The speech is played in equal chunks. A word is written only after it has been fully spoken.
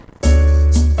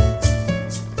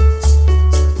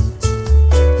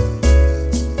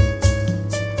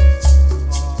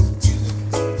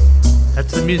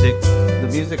music. The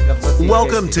music of Let's Eat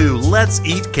Welcome KC. to Let's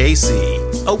Eat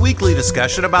KC, a weekly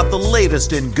discussion about the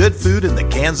latest in good food in the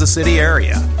Kansas City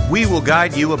area. We will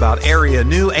guide you about area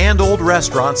new and old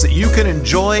restaurants that you can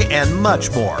enjoy and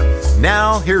much more.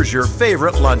 Now, here's your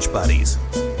favorite lunch buddies.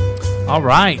 All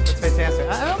right. Fantastic.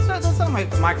 That's not my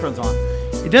microphone's on.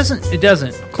 It doesn't.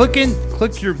 Click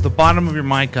the bottom of your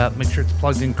mic up. Make sure it's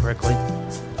plugged in correctly.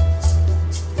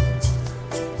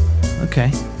 Okay.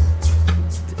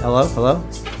 Hello?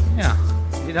 Yeah.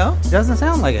 You know? Doesn't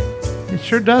sound like it. It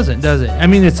sure doesn't, does it? I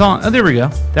mean, it's on. Oh, there we go.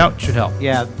 That should help.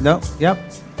 Yeah. No. Yep.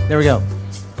 There we go.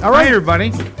 All right,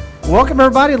 everybody. Welcome,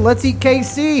 everybody, to Let's Eat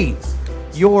KC,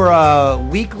 your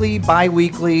weekly,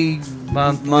 bi-weekly,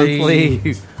 monthly,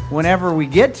 whenever we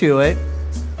get to it,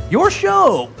 your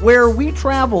show where we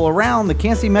travel around the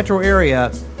Kansas City metro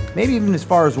area, maybe even as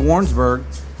far as Warrensburg,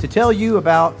 to tell you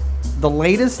about the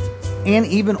latest and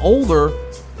even older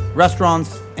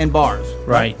restaurants and bars.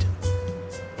 Right.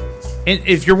 And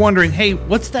if you're wondering, hey,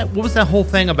 what was that whole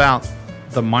thing about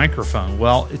the microphone?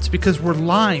 Well, it's because we're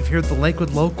live here at the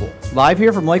Lakewood Local. Live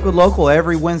here from Lakewood Local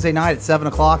every Wednesday night at 7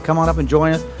 o'clock. Come on up and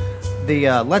join us.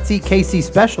 The Let's Eat KC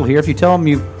special here. If you tell them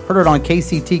you've heard it on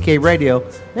KCTK Radio,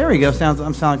 there we go.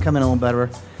 I'm sounding coming a little better.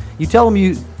 You tell them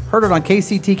you heard it on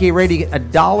KCTK Radio, get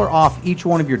 $1 off each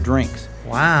one of your drinks.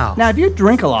 Wow. Now, if you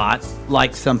drink a lot,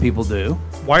 like some people do,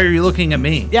 Why are you looking at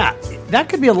me? yeah, that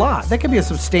could be a lot. That could be a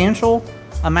substantial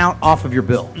amount off of your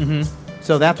bill. Mm-hmm.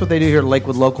 So that's what they do here at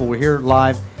Lakewood Local. We're here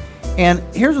live. And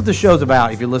here's what the show's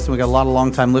about. If you listen, we got a lot of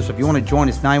long-time listeners. If you want to join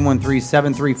us,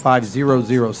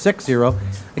 913-735-0060.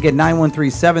 Again,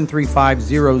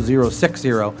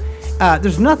 913-735-0060.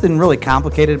 There's nothing really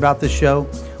complicated about this show.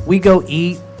 We go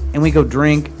eat and we go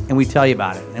drink and we tell you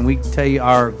about it. And we tell you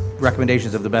our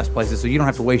recommendations of the best places so you don't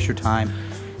have to waste your time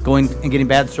going and getting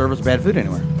bad service, bad food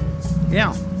anywhere.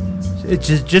 Yeah. It's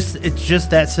just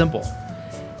that simple.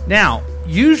 Now,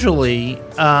 usually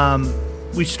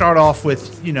we start off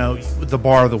with, the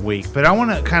bar of the week, but I want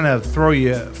to kind of throw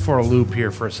you for a loop here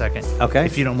for a second. Okay.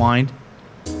 If you don't mind.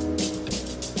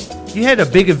 You had a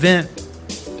big event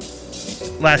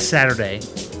last Saturday,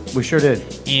 We sure did.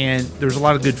 and there's a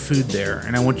lot of good food there,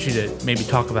 and I want you to maybe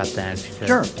talk about that if you could.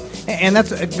 Sure. And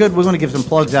that's good. We're going to give some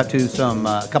plugs out to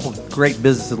a couple of great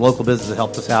businesses, local businesses that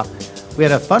helped us out. We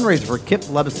had a fundraiser for KIPP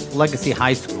Legacy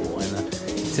High School. And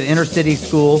it's an inner city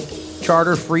school,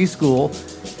 charter free school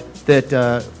that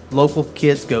local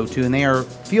kids go to. And they are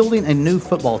fielding a new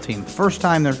football team. First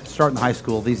time they're starting high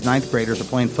school. These ninth graders are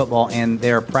playing football, and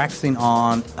they're practicing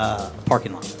on a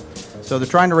parking lot. So they're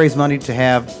trying to raise money to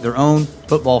have their own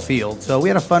football field. So we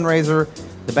had a fundraiser,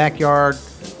 the backyard,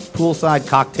 poolside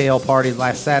cocktail party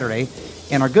last Saturday,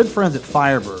 and our good friends at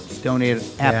Firebirds donated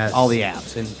all the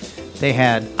apps, and they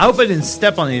had. I hope I didn't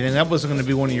step on anything. That wasn't going to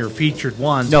be one of your featured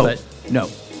ones. No,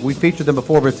 we featured them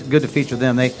before, but it's good to feature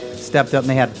them. They stepped up and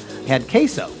they had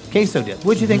queso dip.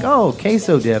 What'd you think? Oh,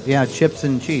 queso dip, yeah, chips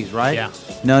and cheese, right? Yeah.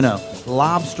 No,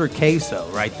 lobster queso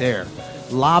right there.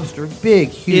 Lobster, big,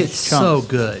 huge It's chunks. so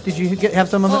good. Did you have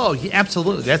some of it? Oh, yeah,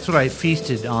 absolutely. That's what I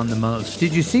feasted on the most.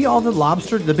 Did you see all the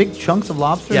lobster, the big chunks of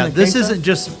lobster? Yeah, in the this queso? isn't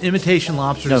just imitation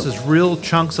lobster. No. This is real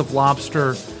chunks of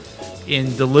lobster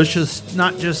in delicious,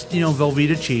 not just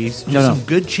Velveeta cheese. Just some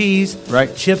good cheese,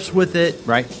 Right. Chips with it,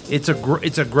 Right. It's a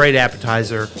great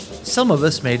appetizer. Some of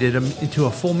us made it into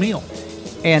a full meal.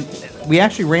 And we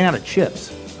actually ran out of chips.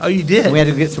 Oh, you did? We had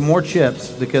to get some more chips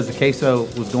because the queso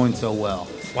was going so well.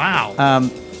 Wow.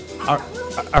 Our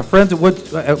friends at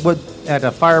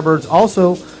Firebirds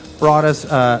also brought us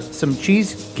some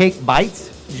cheesecake bites.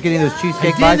 Did you get any of those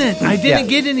cheesecake bites? I didn't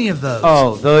get any of those.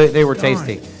 Oh, they were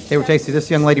tasty. They were tasty. This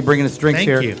young lady bringing us drinks Thank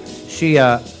here. you. She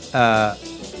had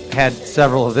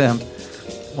several of them.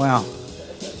 Wow.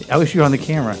 I wish you were on the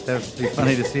camera. That would be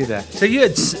funny to see that. So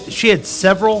she had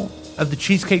several of the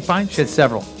cheesecake bites? She had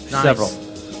several. Nice. Several.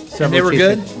 And they were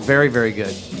good? Very, very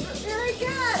good. Very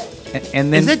good.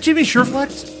 And then Is that Jimmy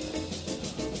Sureflex?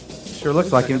 sure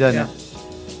looks like him, doesn't Yeah. it?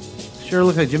 Sure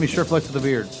looks like Jimmy Sureflex with a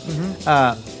beard.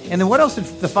 And then what else did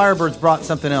the Firebirds brought?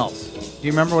 Something else. Do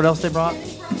you remember what else they brought? They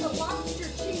brought the lobster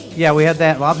cheese. Yeah, we had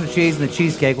that lobster cheese and the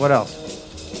cheesecake. What else?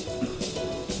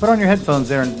 Put on your headphones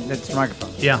there and that's your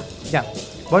microphone. Yeah. Yeah.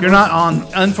 What, You're not on.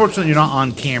 Unfortunately, you're not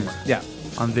on camera. Yeah.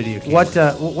 On video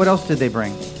camera. What else did they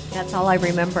bring? That's all I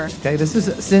remember. Okay, this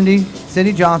is Cindy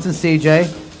Johnson, CJ.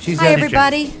 She's Hi, a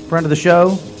everybody. friend of the show.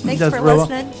 Thanks Does for real well.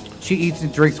 listening. She eats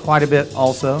and drinks quite a bit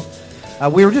also.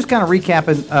 We were just kind of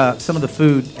recapping some of the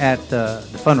food at the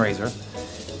fundraiser,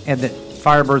 and that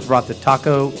Firebirds brought the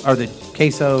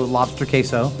queso, lobster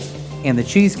queso, and the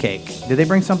cheesecake. Did they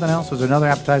bring something else? Was there another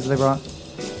appetizer they brought?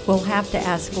 We'll have to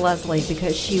ask Leslie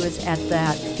because she was at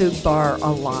that food bar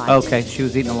a lot. Okay, she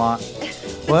was eating a lot.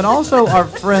 Well, and also our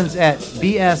friends at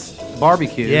BS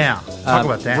Barbecue. Yeah, talk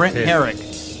about that, Brent too. Herrick.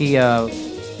 He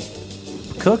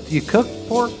cooked. You cook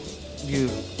pork? You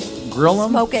grill them?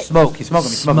 Smoke it. Smoke. He smoked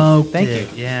them. He smoked Smoked them. Thank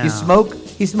it, you. yeah.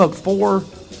 He smoked 4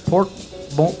 pork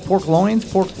loins,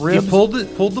 pork ribs. He pulled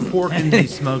the pork and he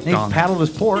smoked and he on it. paddled his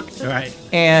pork. Right.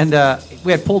 And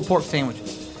we had pulled pork sandwiches.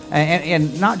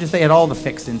 And not just, they had all the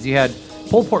fixings. You had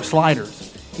pulled pork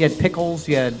sliders. You had pickles.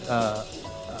 You had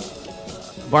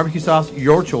barbecue sauce,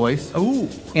 your choice. Ooh.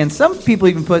 And some people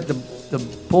even put the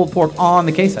pulled pork on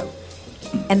the queso.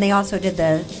 And they also did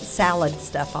the salad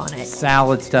stuff on it.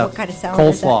 Salad stuff. What kind of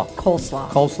salad is Coleslaw. that? Coleslaw.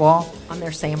 Coleslaw. On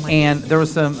their sandwich. And there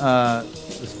was some,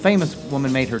 this famous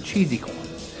woman made her cheesy corn.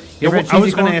 You ever had I was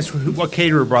cheesy going corn? to ask what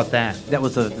caterer brought that. That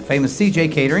was the famous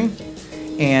CJ Catering,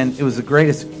 and it was the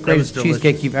greatest delicious.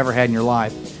 cheesecake you've ever had in your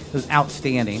life. It was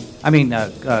outstanding. I mean,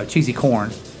 cheesy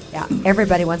corn. Yeah,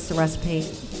 everybody wants the recipe.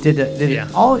 Did Yeah.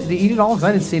 did you eat it all? Because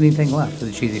I didn't see anything left for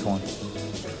the cheesy corn.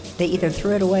 They either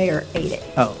threw it away or ate it.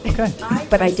 Oh, okay,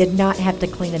 But I did not have to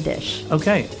clean a dish.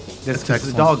 okay. That's 'cause the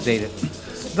excellent. dogs ate it.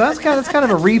 So that's kind of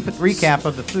a recap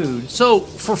of the food. So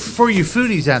for you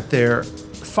foodies out there,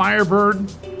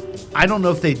 Firebird, I don't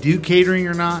know if they do catering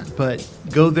or not, but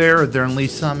go there. They're in Lee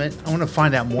Summit. I want to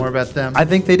find out more about them. I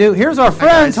think they do. Here's our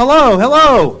friends. guys.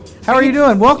 Hello. How are you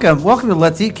doing? Welcome to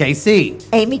Let's Eat KC.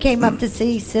 Amy came up to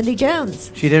see Cindy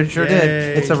Jones. She sure did.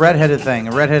 Yay. It's a redheaded thing,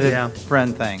 a redheaded Yeah.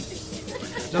 friend thing.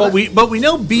 But we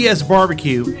know BS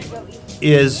Barbecue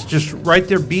is just right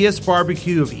there. BS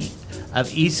Barbecue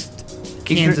of East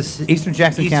Kansas, Eastern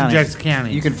Jackson County. Eastern Jackson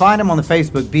County. You can find them on the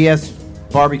Facebook,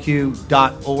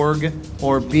 bsbarbecue.org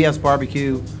or BS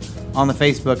Barbecue on the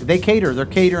Facebook. They cater. They're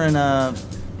catering the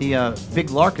big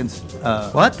Larkins.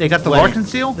 What? They got the wedding.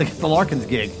 Larkins deal? They got the Larkins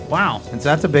gig. Wow. And so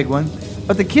that's a big one.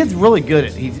 But the kid's really good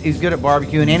at he's good at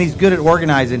barbecuing and he's good at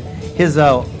organizing. His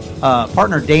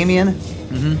partner Damien,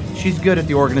 she's good at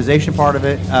the organization part of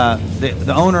it.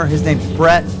 The owner, his name's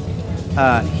Brett.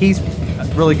 He's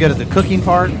really good at the cooking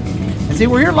part. And see,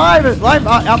 we're here live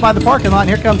out by the parking lot. And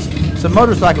here comes some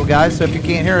motorcycle guys. So if you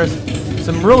can't hear us,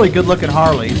 some really good-looking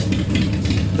Harleys.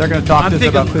 They're going to talk to us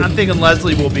about food. I'm thinking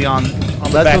Leslie will be on the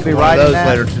Leslie back will be of one of riding those that.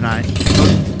 later tonight.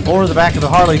 Or the back of the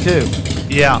Harley too.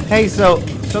 Yeah. Hey, so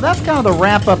that's kind of the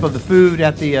wrap up of the food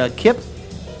at the KIP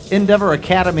Endeavor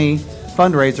Academy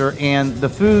fundraiser, and the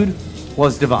food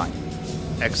was divine.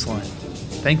 Excellent.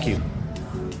 Thank you.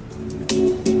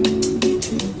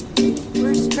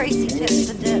 Where's Tracy Tips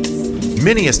and Dips?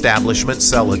 Many establishments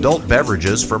sell adult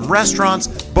beverages from restaurants,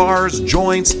 bars,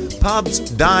 joints, pubs,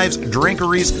 dives,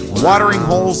 drinkeries, watering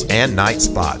holes, and night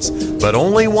spots. But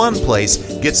only one place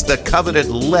gets the coveted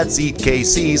Let's Eat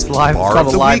KC's Live- Bar called of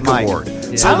a the live Week mic. Award.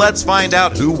 Yeah. So let's find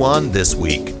out who won this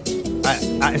week.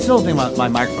 I still think my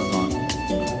microphone's on.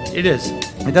 It is.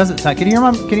 It doesn't sound. Can you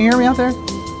hear me out there?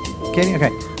 Can you?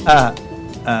 Okay.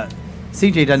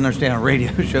 CJ doesn't understand how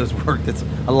radio shows work. That's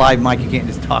a live mic. You can't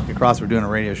just talk across. We're doing a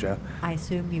radio show. I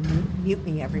assume you mute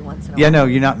me every once in a Yeah, while. no,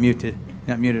 you're not muted.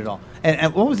 You're not muted at all.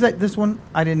 And what was that? This one?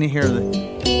 I didn't hear the.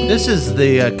 This is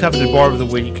the coveted bar of the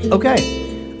week.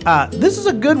 Okay. This is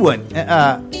a good one.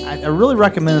 I really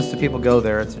recommend this to people go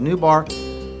there. It's a new bar.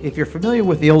 If you're familiar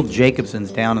with the old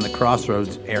Jacobson's down in the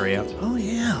Crossroads area, Oh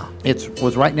yeah. it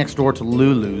was right next door to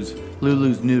Lulu's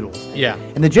Noodles. Yeah.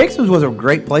 And the Jacobson's was a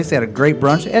great place. They had a great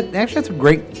brunch. It actually had some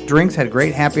great drinks, had a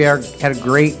great happy hour, had a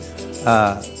great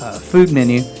food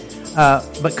menu.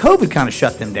 But COVID kind of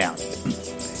shut them down.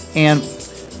 And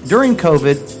during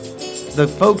COVID, the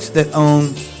folks that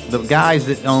the guys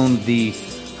that own the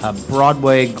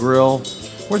Broadway Grill,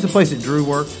 where's the place that Drew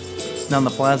worked? Down the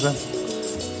plaza?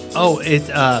 Oh, it's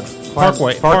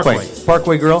Parkway.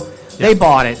 Parkway Grill. They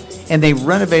bought it and they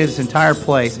renovated this entire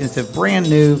place. And it's a brand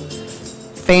new,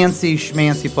 fancy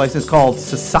schmancy place. It's called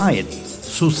Society.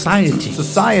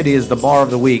 Society is the bar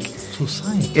of the week.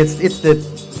 Society. It's the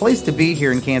place to be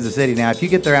here in Kansas City. Now, if you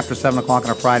get there after 7 o'clock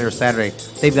on a Friday or Saturday,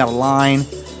 they've got a line.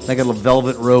 They got a little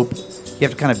velvet rope. You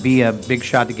have to kind of be a big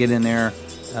shot to get in there.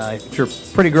 If you're a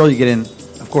pretty girl, you get in,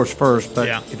 of course, first. But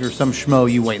Yeah. if you're some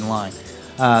schmo, you wait in line.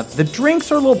 The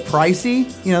drinks are a little pricey.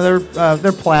 You know,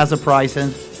 they're plaza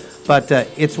pricing. But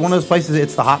it's one of those places,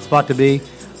 it's the hot spot to be.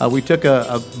 We took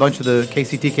a bunch of the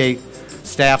KCTK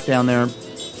staff down there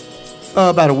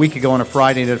about a week ago on a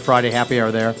Friday, did a Friday happy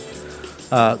hour there.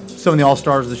 Some of the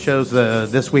all-stars of the shows,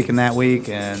 this week and that week,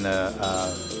 and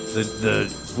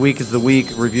the week is the week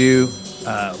review.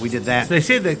 We did that. They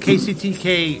say the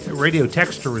KCTK radio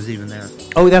texter was even there.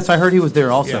 Oh, I heard he was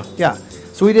there also. Yeah.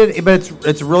 So we did, but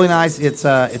it's really nice. It's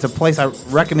a place I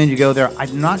recommend you go there.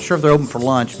 I'm not sure if they're open for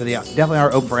lunch, but they definitely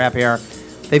are open for happy hour.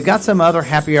 They've got some other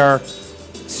happy hour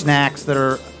snacks that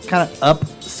are kind of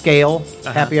upscale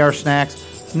happy hour snacks.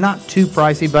 Not too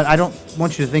pricey, but I don't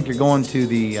want you to think you're going to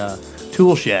the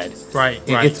tool shed. Right.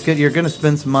 It's good. You're going to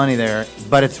spend some money there,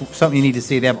 but it's something you need to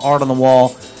see. They have art on the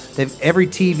wall. Every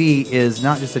TV is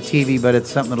not just a TV, but it's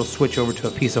something that'll switch over to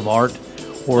a piece of art,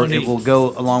 or it will go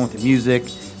along with the music.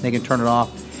 They can turn it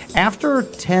off. After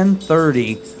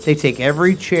 10:30, they take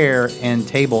every chair and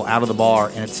table out of the bar,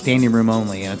 and it's standing room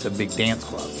only, and it's a big dance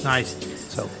club. Nice.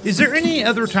 So, is there any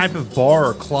other type of bar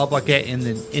or club like that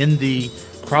in the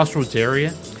Crossroads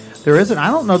area? there isn't. I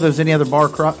don't know if there's any other bar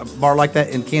like that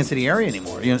in Kansas City area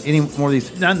anymore. Any more of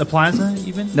these? Not in the plaza,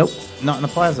 even? Nope, not in the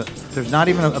plaza. There's not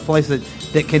even a place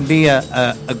that can be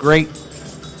a great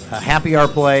happy hour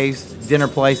place, dinner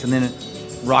place, and then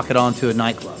rock it on to a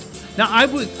nightclub. Now, I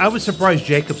was surprised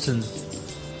Jacobson's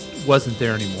wasn't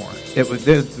there anymore. It was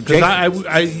Because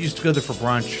I used to go there for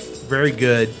brunch. Very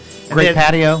good. And great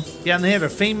patio. Yeah, and they have a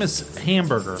famous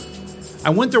hamburger. I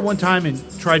went there one time and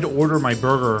tried to order my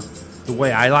burger the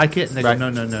way I like it, and they Right. go,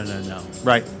 no.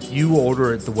 Right. You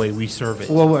order it the way we serve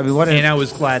it. Well, I mean, and I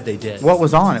was glad they did. What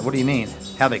was on it? What do you mean?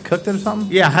 How they cooked it or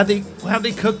something? Yeah, how they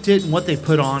cooked it and what they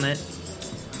put on it.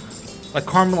 Like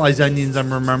caramelized onions,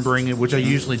 I'm remembering it, which I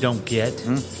usually don't get.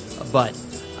 But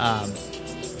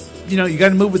you got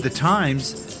to move with the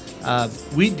times.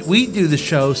 We do the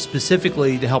show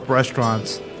specifically to help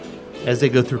restaurants as they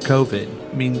go through COVID.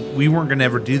 I mean, we weren't going to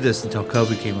ever do this until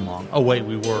COVID came along. Oh wait,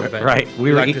 we were. But Right.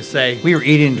 We like to say we were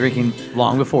eating and drinking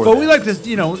long before. but that. we like to,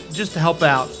 just to help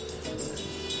out.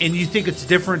 And you think it's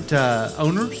different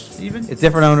owners, even? It's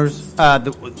different owners.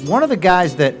 One of the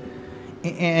guys that,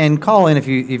 and call in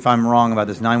if I'm wrong about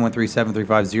this,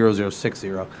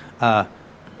 913-735-0060.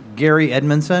 Gary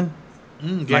Edmondson.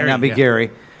 Might not be yeah.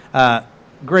 Gary.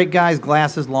 Great guys,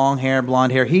 glasses, long hair,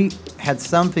 blonde hair. He had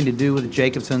something to do with the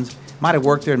Jacobsons. Might have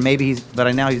worked there, and maybe he's part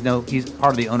of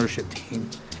the ownership team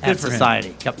at for him.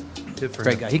 Society. Yep. Good for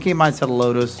Great him. guy. He came by and said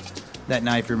hello to us that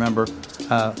night, if you remember.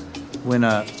 When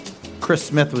Chris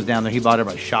Smith was down there, he bought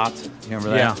everybody shots. You remember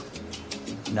that? Yeah.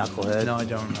 Knucklehead. No, I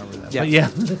don't remember that. Yeah.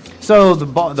 But yeah. So the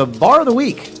bar of the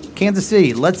week, Kansas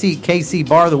City, Let's Eat KC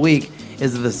bar of the week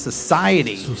is the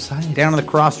Society. Society. Down on the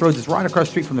Crossroads. It's right across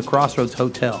the street from the Crossroads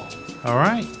Hotel. All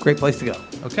right. Great place to go.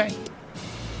 Okay.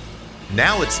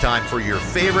 Now it's time for your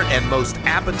favorite and most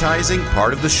appetizing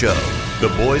part of the show. The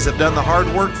boys have done the hard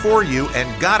work for you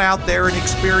and got out there and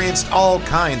experienced all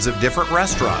kinds of different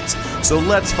restaurants. So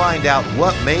let's find out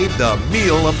what made the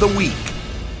meal of the week.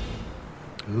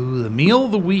 Ooh, the meal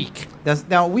of the week.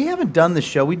 Now, we haven't done this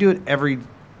show. We do it every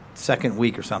second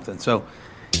week or something. So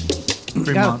you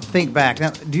Every got month. to think back.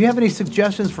 Now, do you have any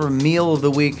suggestions for a meal of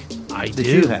the week I that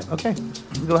do. you have? Okay.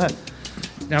 Go ahead.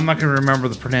 Now, I'm not going to remember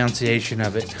the pronunciation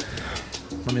of it.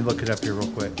 Let me look it up here real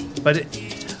quick. But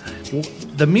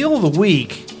the meal of the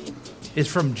week is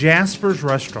from Jasper's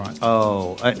Restaurant.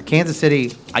 Oh, Kansas City,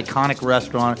 iconic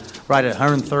restaurant right at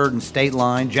 103rd and State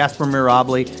Line. Jasper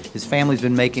Mirabli, his family's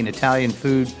been making Italian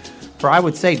food for, I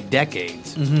would say,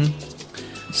 decades.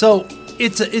 So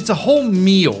it's a whole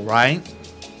meal, right?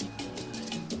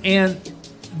 And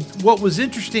what was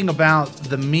interesting about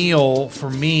the meal for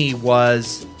me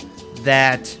was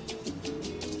that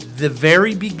the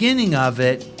very beginning of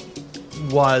it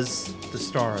was the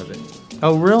star of it.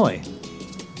 Oh, really?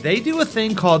 They do a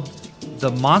thing called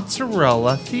the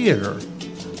Mozzarella Theater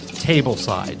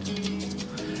tableside.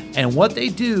 And what they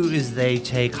do is they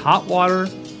take hot water,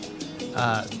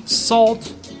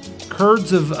 salt,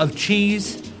 curds of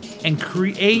cheese, and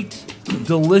create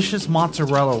delicious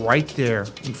mozzarella right there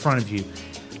in front of you.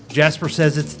 Jasper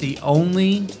says it's the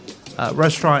only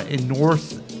restaurant in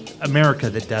North America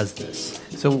that does this.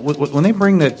 So when they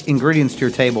bring the ingredients to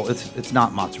your table, it's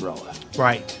not mozzarella.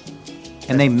 Right.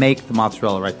 And they make the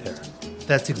mozzarella right there.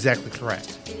 That's exactly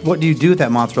correct. What do you do with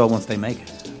that mozzarella once they make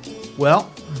it? Well,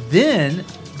 then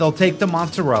they'll take the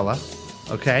mozzarella,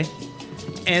 okay,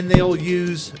 and they'll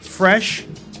use fresh,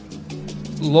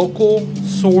 local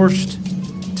sourced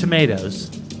tomatoes,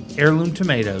 heirloom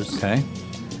tomatoes, Okay.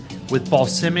 with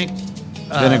balsamic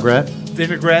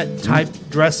Vinaigrette. type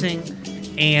dressing,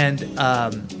 and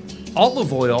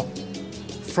olive oil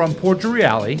from Porto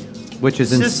Reale, Which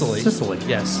is in Sicily. Sicily.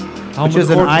 Yes. Which is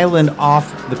an island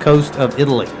off the coast of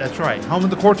Italy. That's right. Home of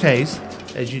the Cortez,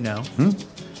 as you know.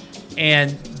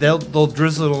 And they'll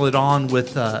drizzle it on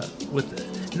with and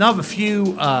they'll have a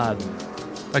few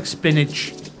like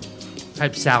spinach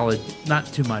type salad, not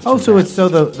too much. Oh, of so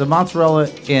that. the mozzarella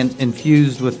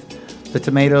infused with the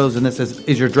tomatoes, and this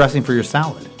is your dressing for your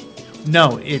salad.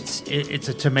 No, it's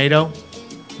a tomato,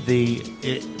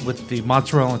 with the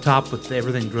mozzarella on top with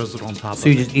everything drizzled on top. So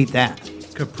you just eat that.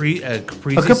 Caprese A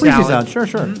caprese salad.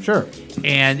 Sure.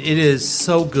 And it is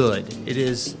so good. It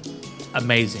is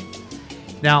amazing.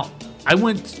 Now, I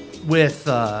went with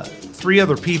 3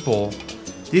 other people.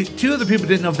 The 2 other people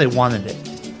didn't know if they wanted it.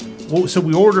 Well, so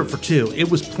we ordered for 2. It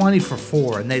was plenty for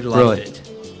 4, and they loved Really? it.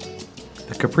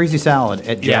 The caprese salad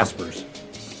at Yeah. Jasper's.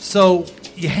 So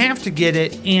you have to get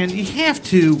it, and you have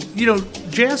to,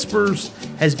 Jasper's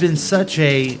has been such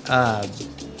a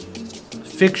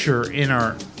fixture in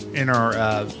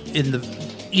the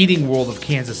eating world of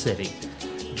Kansas City.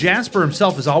 Jasper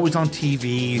himself is always on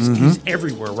TV. He's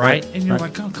everywhere, right? And you're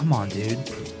like, oh, come on, dude.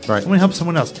 Right. I want to help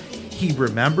someone else. He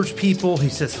remembers people. He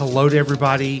says hello to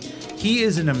everybody. He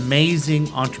is an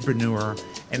amazing entrepreneur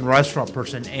and restaurant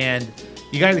person, and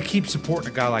you got to keep supporting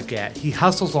a guy like that. He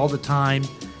hustles all the time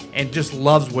and just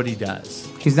loves what he does.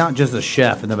 He's not just a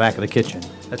chef in the back of the kitchen.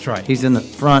 That's right. He's in the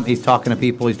front. He's talking to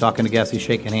people. He's talking to guests. He's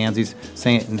shaking hands. He's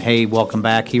saying, hey, welcome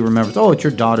back. He remembers, oh, it's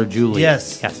your daughter, Julie.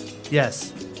 Yes.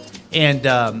 And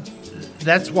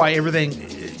that's why everything,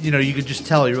 you could just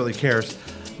tell he really cares.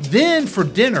 Then for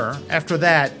dinner, after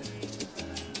that,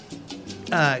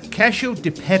 cacio di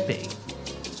pepe.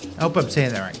 I hope I'm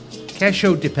saying that right.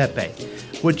 Cacio di pepe,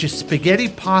 which is spaghetti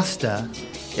pasta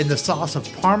in the sauce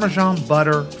of Parmesan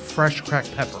butter, fresh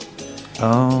cracked pepper.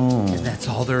 Oh. And that's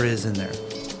all there is in there.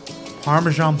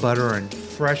 Parmesan butter and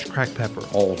fresh cracked pepper.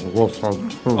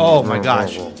 Oh my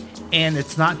gosh. And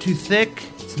it's not too thick.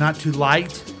 It's not too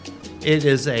light. It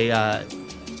is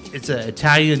it's an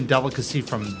Italian delicacy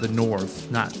from the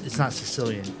north. It's not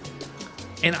Sicilian.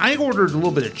 And I ordered a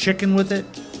little bit of chicken with it.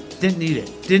 Didn't need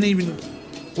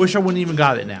it. Wish I wouldn't even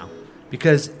got it now.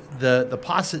 Because the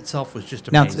pasta itself was just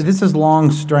amazing. Now, this is long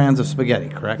strands of spaghetti,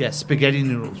 correct? Yes, spaghetti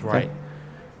noodles, right. Okay.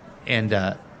 And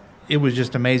it was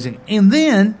just amazing. And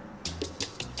then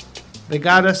they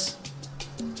got us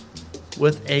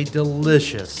with a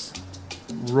delicious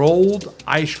rolled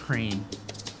ice cream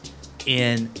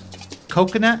in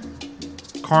coconut,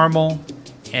 caramel,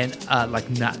 and like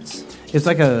nuts. It's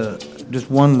like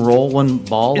just one roll, one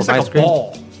ball it's of like ice cream? It's like a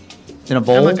ball. In a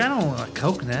bowl? I'm like, I don't want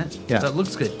coconut. Yeah. That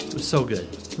looks good. It was so good.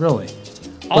 Really?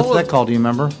 What's that called? Do you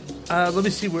remember? Let me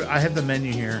see. I have the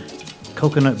menu here.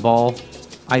 Coconut ball,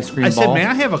 ice cream ball. I said, may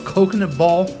I have a coconut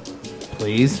ball?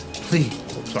 Please. Please.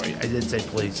 Oh, sorry, I did say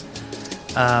please.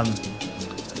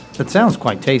 That sounds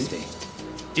quite tasty.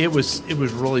 It was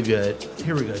really good.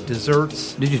 Here we go.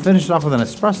 Desserts. Did you finish it off with an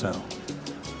espresso?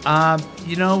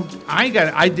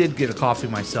 I did get a coffee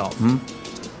myself.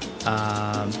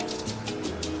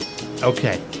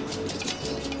 Okay.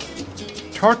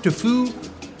 Tartuffe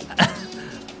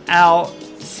al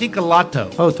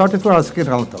cicalato. Oh, tartuffe al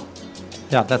cicalato.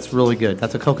 Yeah, that's really good.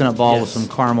 That's a coconut ball with some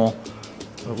caramel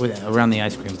around the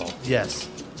ice cream ball. Yes.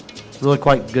 Really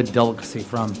quite good delicacy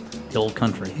from the old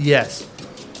country. Yes.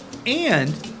 And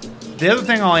the other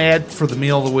thing I'll add for the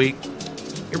meal of the week,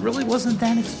 it really wasn't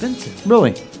that expensive.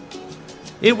 Really?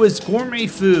 It was gourmet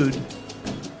food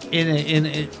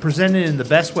presented in the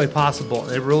best way possible.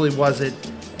 It really wasn't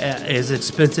as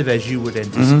expensive as you would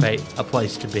anticipate a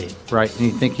place to be. Right. And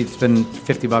you think you'd spend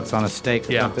 $50 on a steak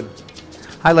or something?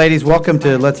 Hi, ladies. Welcome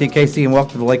to Let's Eat KC and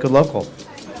welcome to the Lakewood Local.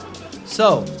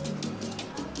 So,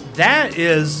 that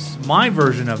is my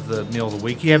version of the meal of the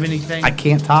week. You have anything? I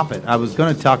can't top it. I was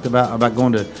going to talk about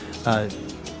going to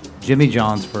Jimmy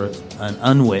John's for an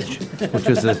unwich, which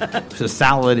was a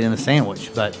salad and a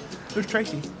sandwich. But there's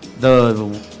Tracy. The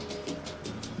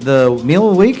meal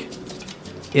of the week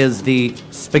is the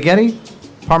spaghetti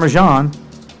Parmesan,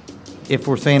 if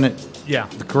we're saying it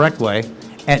the correct way,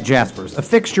 at Jasper's. A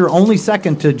fixture only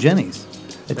second to Jenny's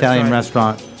Italian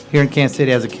restaurant here in Kansas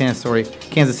City. Has a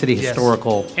Kansas City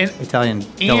historical Italian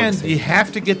delicacy. And you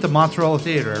have to get the Mozzarella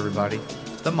Theater, everybody.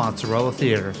 The Mozzarella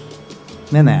Theater.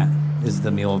 And that is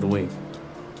the meal of the week.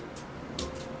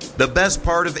 The best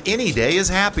part of any day is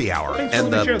happy hour,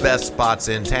 and the best spots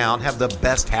in town have the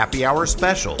best happy hour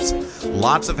specials.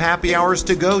 Lots of happy hours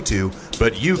to go to,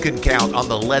 but you can count on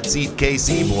the Let's Eat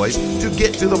KC boys to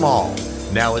get to them all.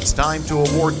 Now it's time to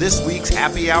award this week's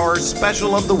happy hour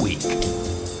special of the week.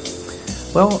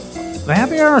 Well, the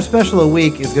happy hour special of the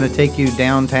week is going to take you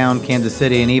downtown Kansas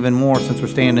City, and even more since we're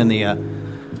staying in the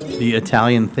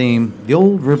Italian theme, the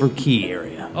old River Key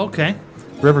area. Okay.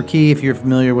 River Key, if you're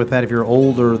familiar with that, if you're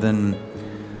older than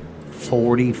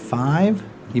 45,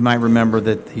 you might remember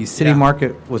that the city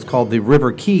market was called the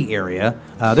River Key area.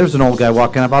 There's an old guy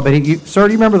walking up. I bet sir,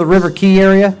 do you remember the River Key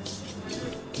area?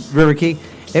 River Key?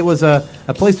 It was a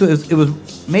place that it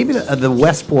was maybe the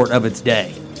Westport of its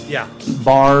day. Yeah.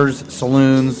 Bars,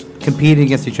 saloons, competing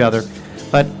against each other.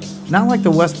 But not like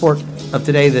the Westport of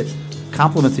today that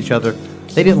complements each other.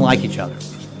 They didn't like each other.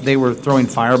 They were throwing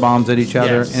firebombs at each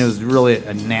other, Yes. and it was really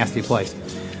a nasty place.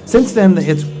 Since then,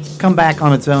 it's come back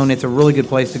on its own. It's a really good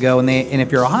place to go. And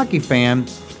if you're a hockey fan,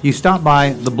 you stop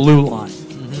by the Blue Line.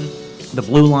 Mm-hmm. The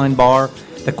Blue Line Bar,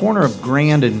 the corner of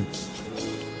Grand and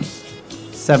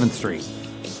 7th Street.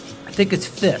 I think it's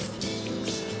 5th.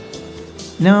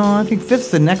 No, I think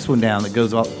 5th's the next one down that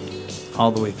goes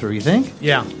all the way through. You think?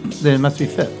 Yeah. Then it must be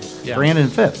 5th. Yeah. Grand and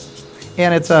 5th.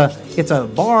 And it's a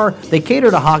bar. They cater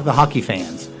to the hockey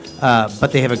fans,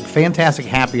 but they have a fantastic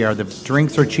happy hour. The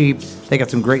drinks are cheap. They got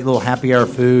some great little happy hour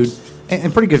food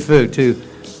and pretty good food too.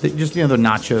 Just the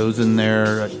nachos and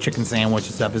their chicken sandwich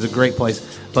and stuff is a great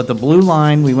place. But the Blue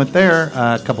Line, we went there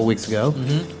a couple weeks ago,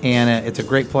 and it's a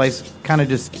great place. Kind of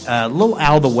just a little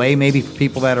out of the way, maybe for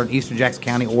people that are in Eastern Jackson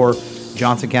County or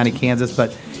Johnson County, Kansas.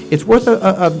 But it's worth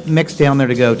a mix down there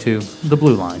to go to. The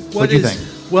Blue Line. What do you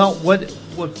think? Well, what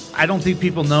I don't think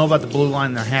people know about the Blue Line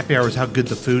and their happy hour is how good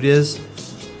the food is.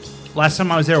 Last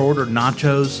time I was there, I ordered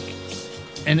nachos,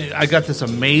 and I got this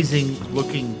amazing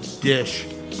looking dish,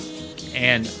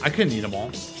 and I couldn't eat them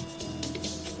all.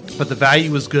 But the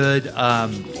value was good.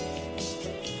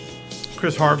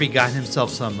 Chris Harvey got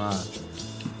himself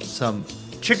some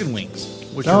chicken wings,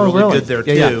 which are really good there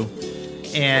too. Yeah.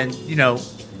 And you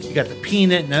got the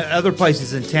Peanut and other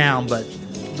places in town, but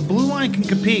the Blue Line can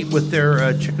compete with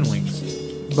their chicken wings.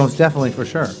 Most definitely, for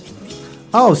sure.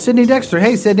 Oh, Sydney Dexter.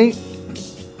 Hey, Sydney.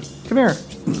 Come here.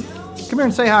 Come here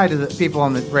and say hi to the people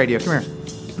on the radio. Come here.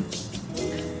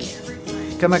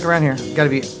 Come back around here. Got to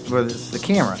be where this is the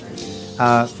camera.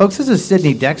 Folks, this is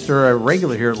Sydney Dexter, a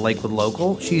regular here at Lakewood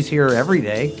Local. She's here every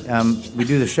day. We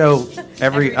do the show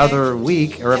every other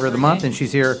week or every other month, and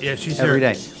she's here every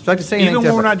day. Would you like to say anything? Even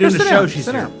when we're not doing the show, she's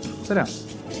here. Sit down.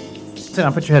 Sit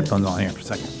down. Put your headphones on here for a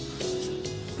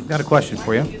second. Got a question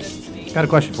for you.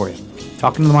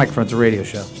 Talking to the microphone. It's a radio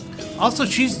show. Also,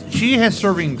 she has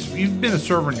serving. You've been a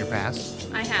server in your past.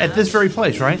 I have. At this very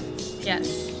place, right?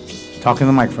 Yes. Talking to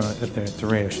the microphone. It's a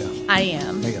radio show. I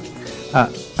am. There you go.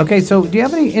 Okay, so do you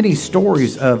have any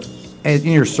stories of in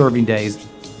your serving days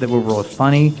that were really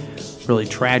funny, really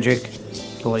tragic,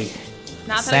 really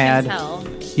Not sad? that I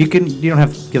can tell. You don't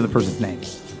have to give the person's name.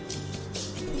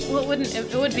 Well,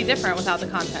 it would be different without the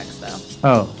context, though.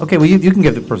 Oh, okay. Well, you can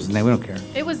give the person's name. We don't care.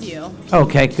 It was you.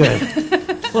 Okay, good.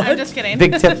 I'm just kidding.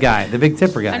 Big tip guy, the big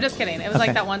tipper guy. I'm just kidding. It was Okay.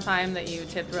 like that one time that you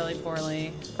tipped really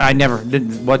poorly. I never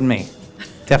didn't. Wasn't me.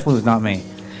 Definitely was not me.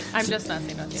 I'm just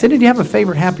messing with you. Sydney, do you have a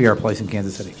favorite happy hour place in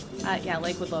Kansas City? Yeah,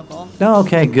 Lakewood Local. No.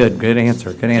 Okay, good. Good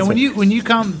answer. Good answer. And when you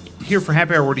come here for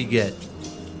happy hour, what do you get?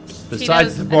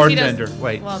 Besides the bartender.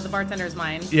 Wait. Well, the bartender's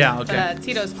mine. Yeah, okay. But,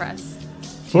 Tito's Press.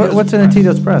 What's in a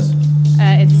Tito's Press?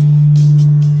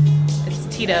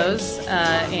 It's Tito's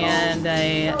and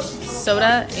a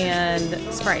soda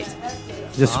and Sprite.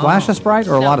 Just splash of Sprite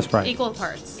or a No, lot of Sprite? Equal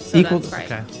parts. Soda and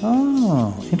Sprite. Okay.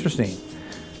 Oh, interesting.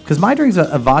 Because my drink's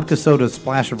a vodka soda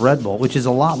splash of Red Bull, which is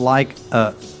a lot like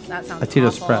That sounds a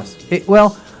Tito's awful. Press.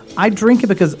 Well, I drink it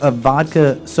because a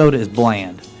vodka soda is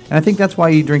bland. And I think that's why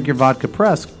you drink your vodka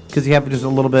press, because you have just a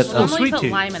little bit Well, of... normally sweet put tea.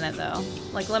 lime in it, though.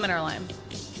 Like lemon or lime.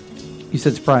 You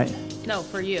said Sprite. No,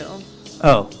 for you.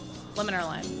 Oh, Lemon or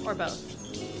lime. Or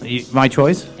both. my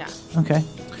choice? Yeah. Okay.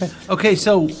 Okay,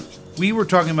 so we were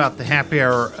talking about the happy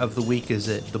hour of the week is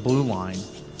at the Blue Line,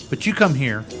 but you come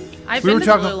here. I've we been were to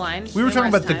talking, the Blue Line. We were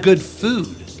talking numerous about the times. good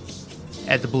food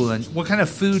at the Blue Line. What kind of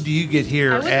food do you get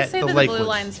here I wouldn't at say the that Lakewood? the Blue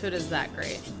Line's food is that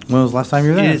great. When was the last time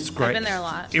you were there? It is great. I've been there a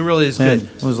lot. It really is When? good.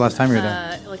 When was the last time you were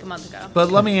there? Like a month ago.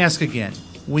 But let me ask again: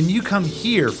 when you come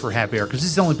here for happy hour, because this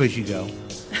is the only place you go,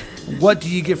 what do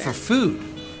you get for food?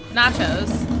 Nachos.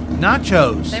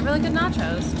 Nachos. They have really good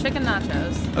nachos. Chicken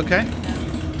nachos. Okay.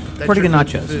 That's Pretty your good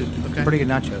go-to nachos. food. Okay. Pretty good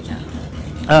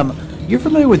nachos. You're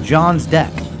familiar with John's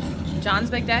Deck? John's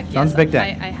Big Deck? John's Yes, Big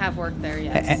Deck. I have worked there,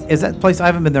 yes. Is that place? I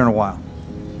haven't been there in a while.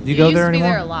 Do you go used there to be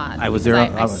anymore? there a lot. I was there.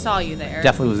 I saw you there.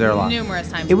 Definitely was there a lot. Numerous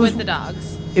times It was- with the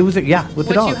dogs. It was with Which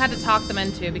the dogs. you had to talk them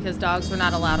into because dogs were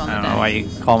not allowed on I the don't deck. know why you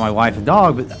call my wife a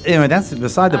dog, but anyway, that's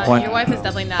beside the point. Your wife is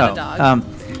definitely not a dog.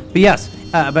 But yes,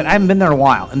 but I haven't been there in a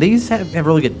while, and they used to have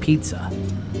really good pizza.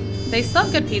 They still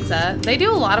have good pizza. They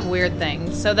do a lot of weird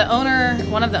things. So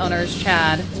one of the owners,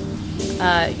 Chad,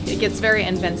 it gets very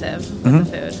inventive with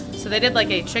the food. So they did like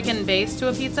a chicken base to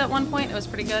a pizza at one point. It was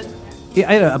pretty good. Yeah,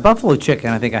 I had a buffalo chicken.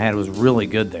 I think I had was really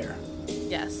good there.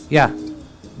 Yes. Yeah,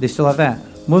 they still have that.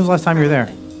 When was the last time you were there?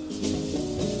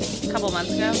 A couple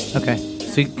months ago. Okay,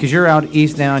 so because you're out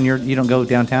east now and you don't go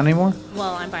downtown anymore.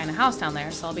 Well, I'm buying a house down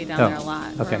there, so I'll be down Oh, there a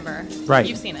lot. okay. Remember? Right.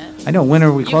 You've seen it. I know. When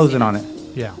are we You've closing seen on it.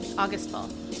 it? Yeah. August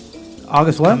 12th.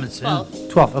 August what? Coming soon.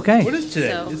 12th. Okay. What is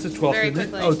today? So, It's the 12th, very isn't it?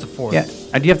 quickly. Oh, it's the 4th.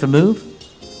 Yeah. Do you have to move?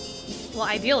 Well,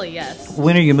 ideally, yes.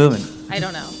 When are you moving? I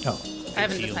don't know. Oh, I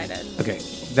haven't decided. okay.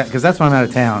 Because that's when I'm out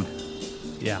of town.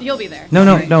 Yeah. You'll be there.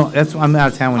 No. That's I'm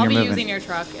out of town when I'll you're be moving. using your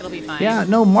truck. It'll be fine. Yeah.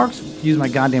 No. Mark's used my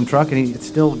goddamn truck and it's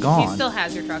still gone. He still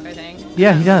has your truck, I think.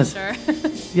 Yeah, he does. Sure.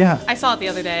 Yeah. I saw it the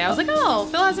other day. I was like, oh,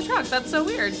 Phil has a truck. That's so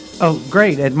weird. Oh,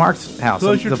 great. At Mark's house.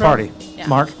 Who's your the truck? party. Yeah.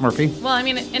 Mark Murphy. Well, I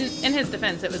mean, in his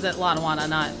defense, it was at Lotawana,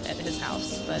 not at his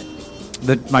house,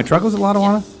 but My truck was at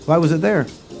Lotawana? Why was it there?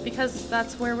 because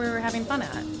that's where we were having fun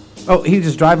at. Oh, he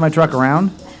just drive my truck around?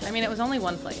 I mean, it was only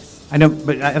one place. I know,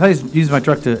 but I thought he was using my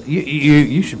truck to.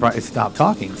 You should probably stop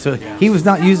talking. So he was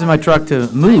not using my truck to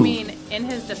move. I mean, in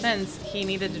his defense, he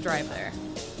needed to drive there.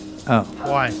 Oh,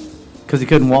 Why? because he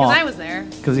couldn't walk. Because I was there.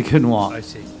 Because he couldn't walk. I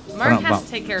see. Mark don't has bump.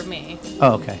 to take care of me.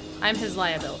 Oh, okay. I'm his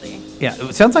liability. Yeah,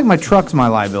 it sounds like my truck's my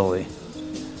liability.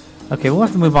 Okay, we'll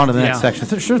have to move on to the next Yeah. section.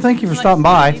 So, sure, thank you for Like stopping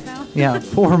by. PayPal? Yeah,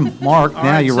 poor Mark. All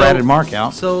Now right, you so- ratted Mark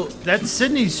out. So that's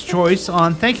Sydney's choice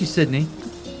on. Thank you, Sydney.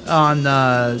 On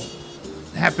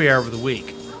Happy Hour of the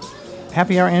Week.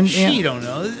 Happy hour and She don't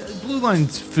know. Blue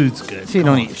Line's food's good. She Come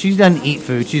don't on. eat. She doesn't eat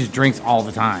food. She just drinks all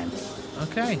the time.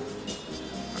 Okay.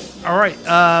 All right.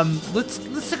 Let's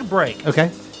take a break,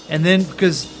 Okay. and then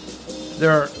because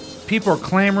people are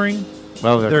clamoring.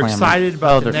 Oh, they're clamoring. Excited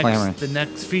about they're clamoring. the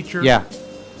next feature. Yeah.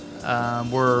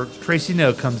 Where Tracy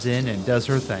No comes in and does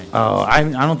her thing. Oh, I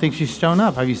don't think she's shown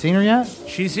up. Have you seen her yet?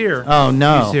 She's here. Oh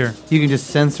no. She's here. You can just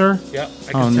sense her. Yep. I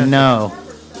Oh can sense no.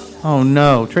 Oh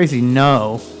no, Tracy,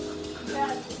 no. it.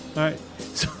 All right.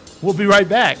 So we'll be right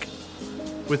back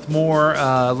with more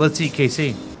Let's Eat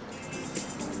KC.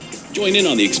 Join in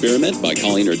on the experiment by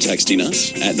calling or texting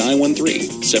us at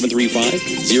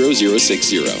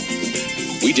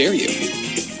 913-735-0060. We dare you.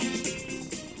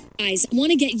 Guys, want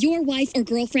to get your wife or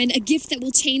girlfriend a gift that will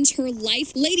change her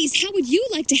life? Ladies, how would you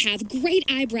like to have great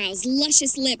eyebrows,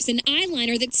 luscious lips, an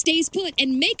eyeliner that stays put,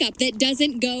 and makeup that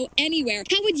doesn't go anywhere?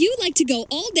 How would you like to go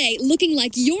all day looking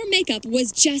like your makeup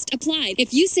was just applied?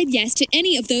 If you said yes to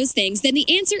any of those things, then the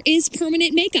answer is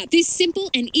permanent makeup. This simple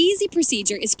and easy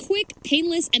procedure is quick,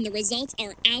 painless, and the results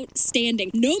are outstanding.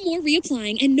 No more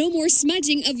reapplying and no more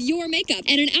smudging of your makeup.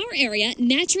 And in our area,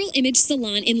 Natural Image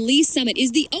Salon in Lee Summit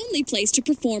is the only place to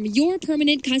perform your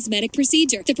permanent cosmetic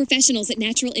procedure. The professionals at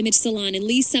Natural Image Salon in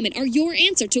Lee Summit are your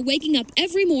answer to waking up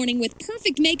every morning with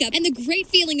perfect makeup and the great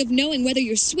feeling of knowing whether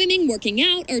you're swimming, working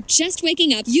out, or just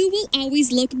waking up, you will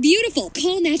always look beautiful.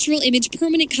 Call Natural Image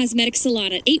Permanent Cosmetic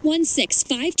Salon at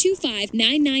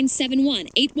 816-525-9971.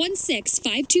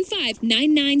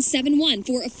 816-525-9971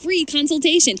 for a free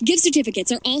consultation. Gift certificates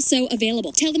are also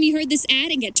available. Tell them you heard this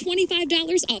ad and get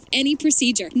 $25 off any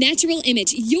procedure. Natural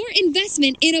Image, your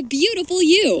investment in a beautiful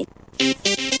you.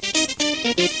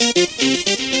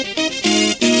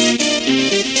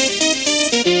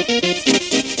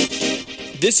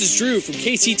 This is Drew from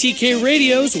KCTK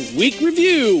Radio's Week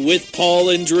Review with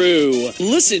Paul and Drew.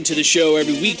 Listen to the show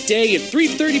every weekday at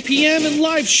 3:30 p.m. and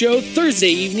live show Thursday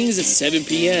evenings at 7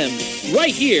 p.m.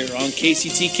 right here on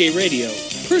KCTK Radio,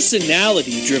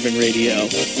 personality-driven radio.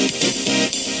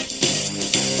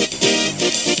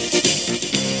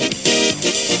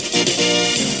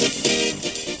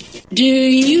 Do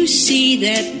you see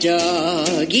that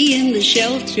doggy in the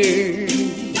shelter?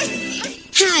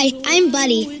 Hi, I'm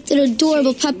Buddy, the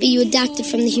adorable puppy you adopted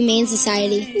from the Humane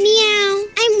Society. Meow.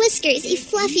 I'm Whiskers, a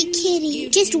fluffy kitty,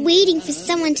 just waiting for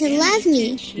someone to love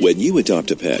me. When you adopt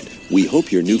a pet, we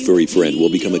hope your new furry friend will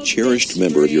become a cherished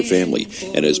member of your family.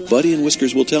 And as Buddy and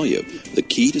Whiskers will tell you, the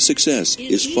key to success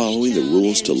is following the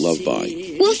rules to love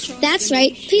by. Woof, that's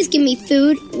right. Please give me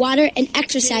food, water, and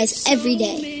exercise every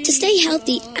day. To stay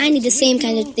healthy, I need the same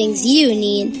kind of things you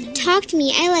need. Talk to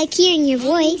me. I like hearing your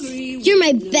voice. You're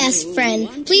my best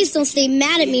friend. Please don't stay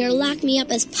mad at me or lock me up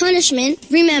as punishment.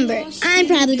 Remember, I'm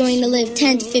probably going to live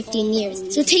 10 to 15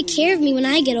 years, so take care of me when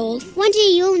I get old. One day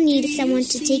you'll need someone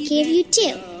to take care of you,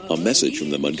 too. A message from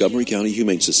the Montgomery County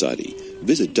Humane Society.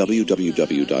 Visit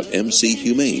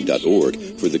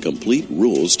www.mchumane.org for the complete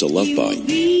rules to love by.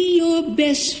 Be your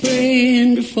best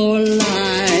friend for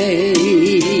life.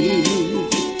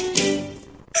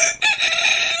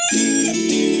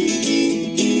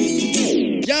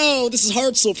 Yo, this is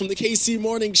Hartzell from the KC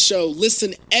Morning Show.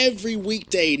 Listen every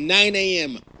weekday, 9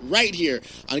 a.m., right here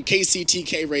on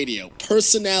KCTK Radio,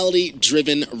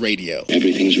 personality-driven radio.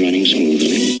 Everything's running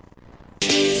smoothly.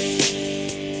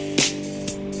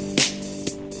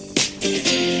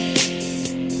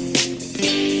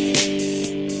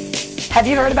 Have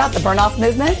you heard about the Burnoff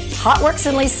Movement? HotWorks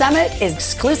in Lee Summit is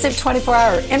exclusive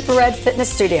 24-hour infrared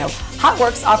fitness studio.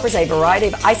 HotWorks offers a variety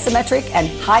of isometric and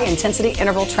high-intensity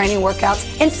interval training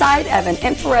workouts inside of an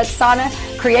infrared sauna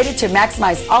created to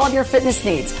maximize all of your fitness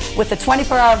needs. With the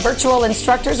 24-hour virtual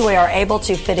instructors, we are able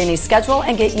to fit any schedule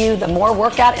and get you the more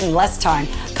workout in less time.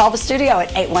 Call the studio at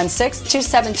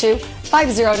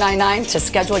 816-272-5099 to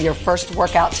schedule your first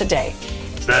workout today.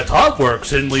 That's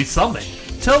HotWorks in Lee Summit.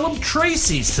 Tell them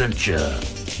Tracy sent you.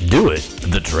 Do it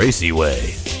the Tracy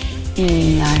way.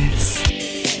 Nice.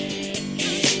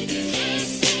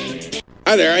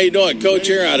 Hi there, how you doing? Coach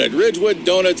here out at Ridgewood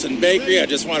Donuts and Bakery. I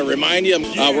just want to remind you,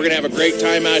 we're going to have a great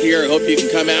time out here. I hope you can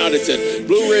come out. It's at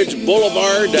Blue Ridge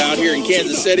Boulevard out here in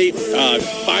Kansas City.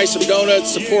 Buy some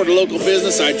donuts, support a local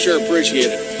business. I'd sure appreciate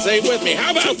it. Say it with me.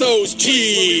 How about those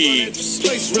Chiefs?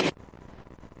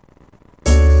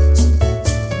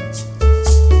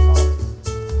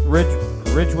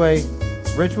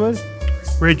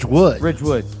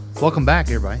 Ridgewood. Welcome back,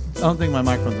 everybody. I don't think my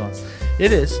microphone's on.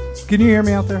 It is. Can you hear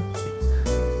me out there?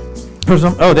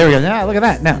 Oh, there we go. Now, look at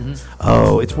that. Now,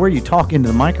 Oh, it's where you talk into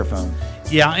the microphone.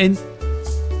 Yeah, and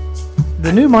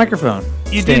the new microphone.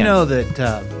 You do know that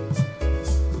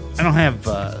I don't have.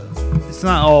 It's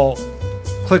not all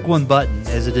click one button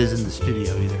as it is in the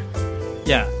studio either.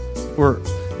 Yeah, Now,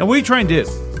 what are you trying to do?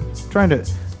 Trying to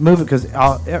move it because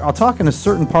I'll talk in a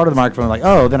certain part of the microphone, like,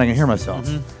 oh, then I can hear myself.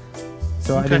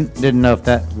 So I didn't know if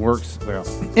that works well.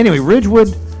 Anyway,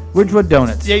 Ridgewood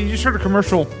Donuts. Yeah, you just heard a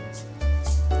commercial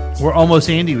where Almost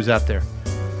Andy was out there.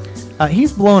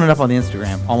 He's blowing it up on the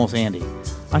Instagram, Almost Andy.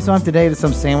 I saw him today at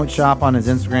some sandwich shop on his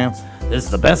Instagram. This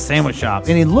is the best sandwich shop.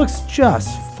 And he looks just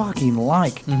fucking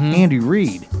like Andy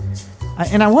Reid.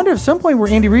 And I wonder if some point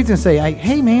where Andy Reid's going to say,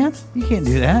 hey, man, you can't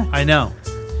do that. I know.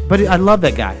 But I love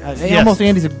that guy. Yes. Almost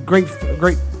Andy's a great.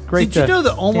 Did you know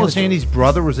that Almost Andy's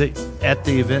brother was at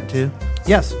the event too?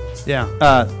 Yes. Yeah.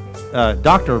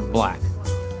 Dr. Black.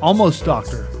 Almost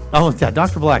Doctor. Oh, yeah,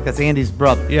 Dr. Black. That's Andy's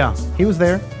brother. Yeah. He was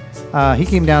there. He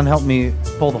came down and helped me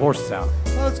pull the horses out.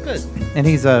 Oh, that's good. And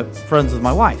he's friends with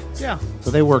my wife. Yeah.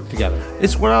 So they work together.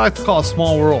 It's what I like to call a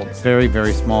small world. Very,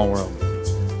 very small world.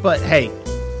 But, hey,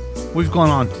 we've gone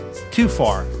on too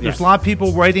far. There's a lot of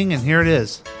people waiting, and here it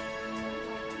is.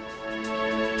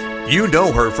 You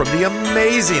know her from the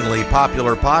amazingly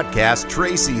popular podcast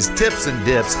Tracy's Tips and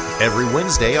Dips every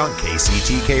Wednesday on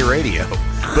KCTK Radio.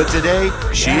 But today,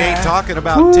 she ain't talking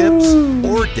about tips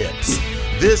or dips.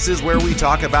 This is where we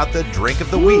talk about the drink of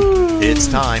the week. It's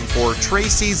time for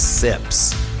Tracy's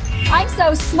Sips. I'm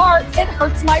so smart, it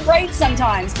hurts my brain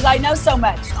sometimes because I know so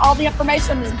much. All the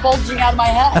information is bulging out of my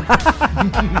head.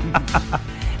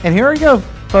 And here we go,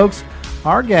 folks.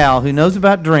 Our gal who knows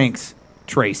about drinks,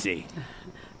 Tracy.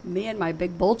 Me and my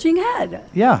big bulging head.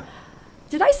 Yeah.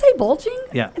 Did I say bulging?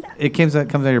 Yeah. It comes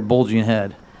out of your bulging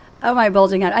head. Oh, my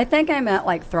bulging head. I think I meant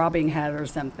like throbbing head or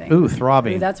something. Ooh,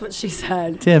 throbbing. Ooh, that's what she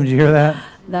said. Tim, did you hear that?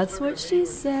 That's what she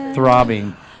said.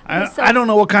 Throbbing. I don't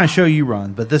know what kind of show you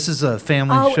run, but this is a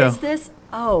family show. Oh, is this?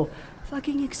 Oh,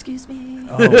 fucking excuse me.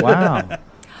 Oh, wow.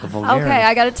 Okay,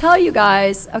 I got to tell you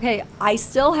guys. Okay, I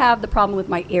still have the problem with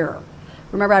my ear.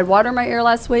 Remember, I had water in my ear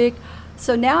last week?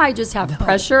 So now I just have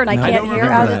pressure and I can't hear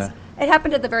out. It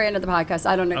happened at the very end of the podcast.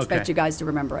 I don't expect you guys to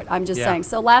remember it. I'm just saying.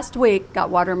 So last week, got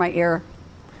water in my ear.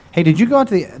 Hey, did you go out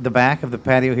to the back of the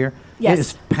patio here? Yes. It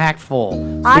is packed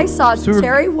full. I saw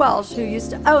Terry Welsh, who used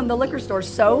to own the liquor store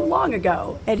so long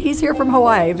ago, and he's here from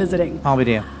Hawaii visiting. I'll be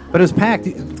damned. But it was packed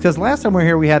because last time we were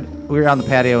here, we were on the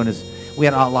patio and we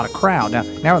had a lot of crowd.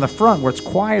 Now in the front where it's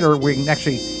quieter, we can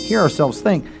actually hear ourselves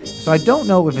think. So I don't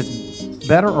know if it's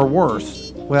better or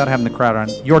worse without having the crowd on.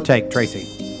 Your take, Tracy.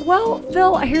 Well,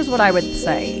 Phil, here's what I would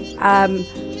say.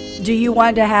 Do you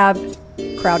want to have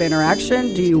crowd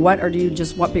interaction? Do you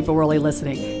just want people really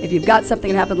listening? If you've got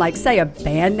something that happened, like say a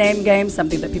band name game,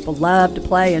 something that people love to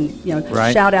play and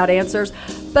shout out answers.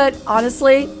 But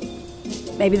honestly,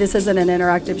 maybe this isn't an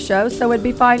interactive show, so it'd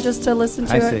be fine just to listen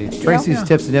to it. I see. Tracy's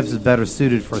Tips and Dips is better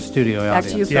suited for a studio audience.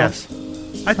 Back to you, Phil. Yes.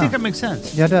 I think that makes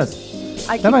sense. Yeah, it does.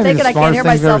 I keep thinking I can't hear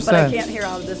myself, but I can't hear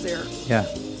out of this ear. Yeah.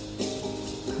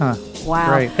 Huh.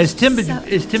 Wow. Great. Has Tim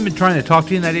been trying to talk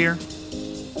to you in that ear?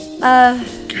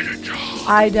 Get a job.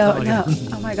 I don't know.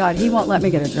 Oh my God, he won't let me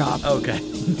get a job. Okay.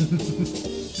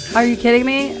 Are you kidding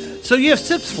me? So you have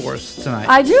sips for us tonight.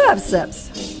 I do have sips.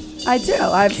 I do.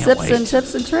 I have sips and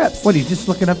tips and trips. What, are you just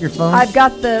looking up your phone? I've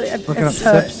got the... Looking up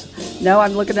sips? No,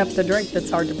 I'm looking up the drink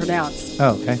that's hard to pronounce.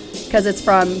 Oh, okay. Because it's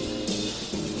from...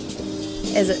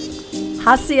 Is it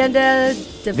Hacienda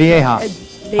de Vieja.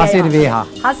 Hacienda Vieja.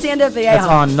 Hacienda Vieja. That's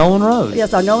on Nolan Road.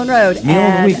 Yes, on Nolan Road. Meal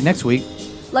of the week next week.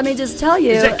 Let me just tell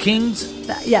you... Is that King's?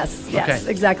 Yes, Okay.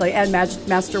 exactly. And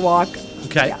Master Walk.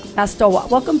 Okay. Yeah, Master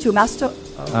Walk. Welcome to Master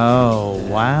Oh,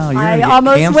 wow. You're I gonna get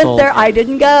almost canceled. went there. I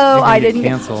didn't go. You're gonna I get didn't.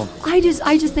 canceled. I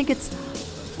just think it's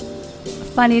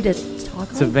funny to talk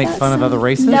To like make that fun of other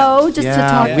races? No, just to Yeah,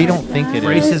 talk. we like don't think it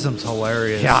that. is. Racism's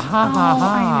hilarious. Yeah, ha, ha,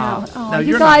 ha. I know. Oh, No, you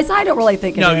you're guys, not. I don't really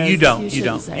think it No, is. you don't. You shouldn't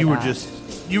don't. say You were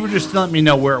that. just letting me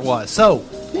know where it was. So,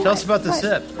 tell us about the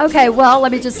sip. Okay, well,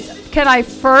 let me just. Can I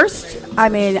first? I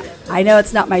mean, I know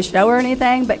it's not my show or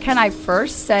anything, but can I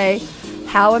first say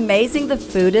how amazing the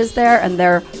food is there and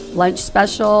their lunch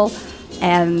special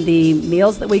and the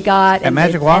meals that we got At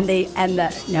Magic Walk? and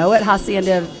the no at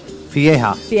Hacienda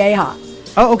Vieja. Vieja.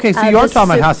 Oh, okay. So you are the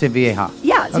talking soup- about Hacienda Vieja.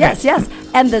 Yes, Okay. yes.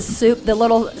 And the soup, the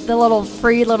little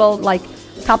free little like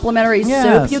complimentary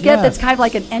Yes, soup you get yes. that's kind of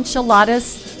like an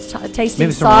enchiladas tasting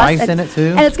Maybe some sauce. rice and, in it,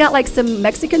 too? And it's got like some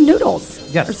Mexican noodles.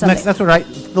 or Yes, something. that's what right.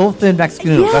 Little thin Mexican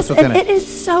noodles. Yes, That's what's in and it. it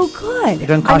is so good. It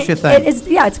doesn't cost you a thing. It is,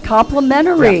 it's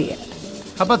complimentary.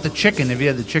 How about the chicken? Have you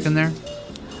had the chicken there?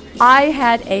 I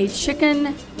had a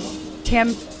chicken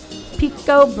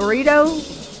Tampico burrito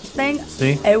thing.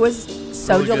 See? It was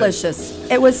so Really good. delicious.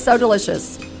 It was so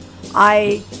delicious.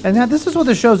 And now this is what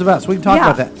the show's about, so we can talk Yeah,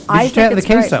 about that. Did I you think try the it's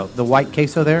great. queso, the white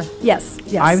queso there? Yes.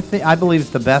 I believe it's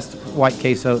the best white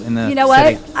queso in the You know what?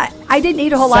 city. I didn't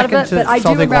eat a whole lot of Second it, to but I do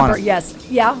salted remember. iguana. Yes.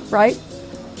 Yeah. Right.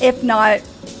 If not,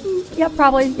 yeah,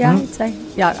 probably. Yeah, Mhm. I'd say.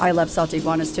 Yeah, I love salty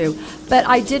iguanas too, but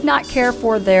I did not care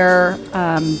for their.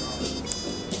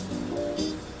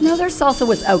 No, their salsa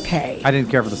was okay. I didn't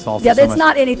care for the salsa Yeah, so it's much.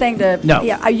 not anything to. No.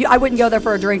 Yeah, I wouldn't go there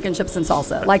for a drink and chips and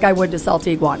salsa like I would to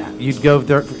salty iguana. You'd go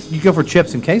there. You go for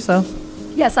chips and queso.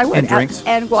 Yes, I would. And drinks.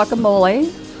 And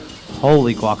guacamole.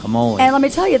 Holy guacamole! And let me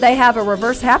tell you, they have a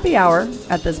reverse happy hour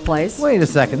at this place. Wait a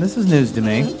second. This is news to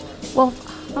me. Well,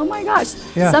 oh my gosh.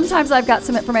 Yeah. Sometimes I've got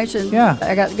some information. Yeah.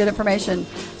 I got good information.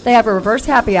 They have a reverse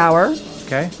happy hour.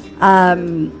 Okay.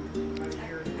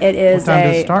 It is What time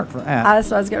does it start at?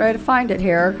 So I was getting ready to find it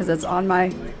here because it's on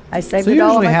my. I saved So it all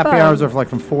on usually my happy phone. hours are like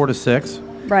from 4 to 6.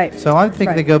 Right. So I think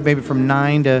Right. they go maybe from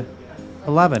 9 to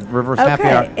 11. Reverse happy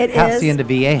Okay, hour. it is- Hacienda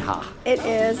Vieja.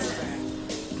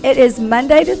 It is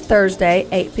Monday to Thursday,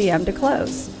 8 p.m. to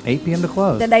close. 8 p.m. to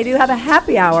close. Then they do have a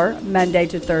happy hour Monday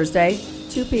to Thursday,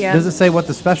 2 p.m. Does it say what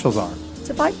the specials are?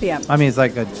 to 5 p.m. I mean, it's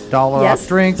like $1 off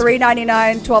drinks.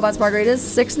 $3.99 12-ounce margaritas,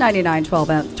 $6.99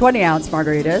 20-ounce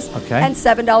margaritas, Okay. and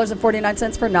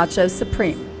 $7.49 for nachos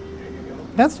supreme.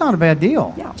 That's not a bad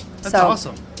deal. Yeah, That's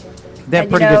awesome. They have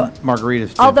And you pretty know, good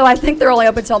margaritas too. Although I think they're only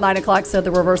open until 9 o'clock, so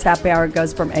the reverse happy hour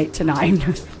goes from 8 to 9.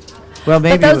 well,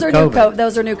 maybe but those it are was COVID.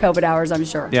 those are new COVID hours, I'm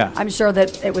sure. Yeah. I'm sure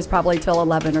that it was probably till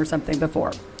 11 or something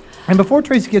before. And before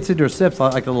Tracy gets into her sips,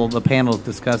 I'd like the panel to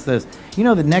discuss this. You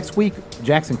know, the next week,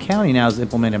 Jackson County now has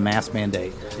implemented a mask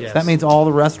mandate. Yes. So that means all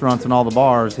the restaurants and all the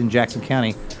bars in Jackson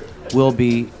County will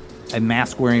be a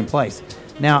mask-wearing place.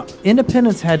 Now,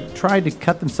 Independence had tried to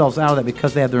cut themselves out of that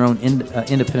because they have their own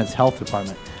Independence Health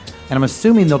Department. And I'm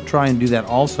assuming they'll try and do that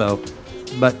also,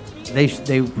 but they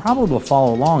probably will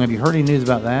follow along. Have you heard any news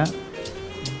about that?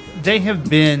 They have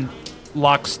been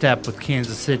lockstep with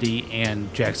Kansas City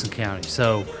and Jackson County,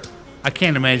 so I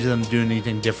can't imagine them doing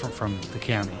anything different from the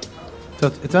county. So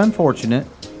it's unfortunate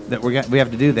that we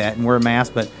have to do that and wear a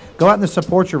mask, but go out and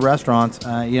support your restaurants.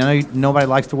 Nobody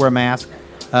likes to wear a mask.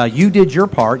 You did your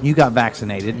part. You got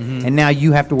vaccinated, and now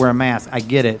you have to wear a mask. I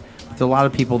get it. But there's a lot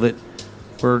of people that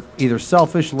were either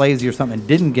selfish, lazy, or something, and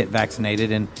didn't get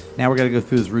vaccinated, and now we're going to go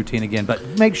through this routine again. But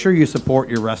make sure you support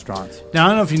your restaurants. Now, I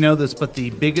don't know if you know this, but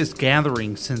the biggest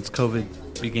gathering since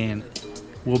COVID began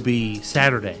will be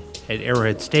Saturday at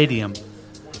Arrowhead Stadium,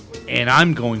 and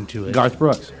I'm going to it. Garth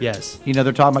Brooks. Yes. You know,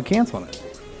 they're talking about canceling it.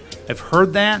 I've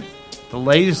heard that. The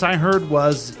latest I heard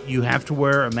was you have to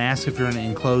wear a mask if you're in an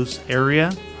enclosed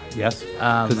area. Yes, because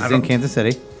I it's in don't- Kansas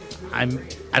City. I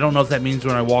don't know if that means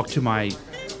when I walk to my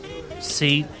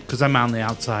seat, because I'm on the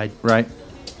outside. Right.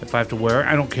 If I have to wear it,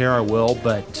 I don't care. I will,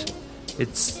 but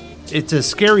it's a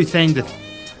scary thing to.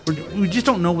 We just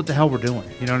don't know what the hell we're doing.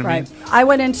 You know what I mean? I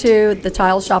went into the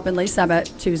tile shop in Lee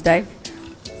Summit Tuesday.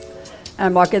 And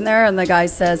I'm walking there, and the guy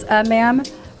says, ma'am,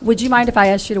 would you mind if I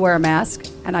asked you to wear a mask?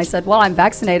 And I said, well, I'm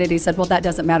vaccinated. He said, well, that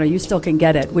doesn't matter. You still can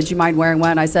get it. Would you mind wearing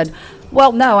one? I said,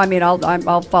 well, no. I mean,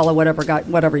 I'll follow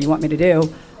whatever you want me to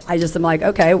do. I just am like,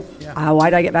 okay,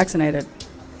 why'd I get vaccinated?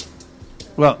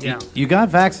 Well, you got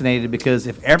vaccinated because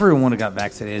if everyone would have got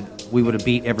vaccinated, we would have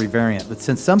beat every variant. But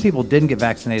since some people didn't get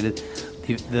vaccinated,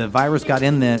 the virus got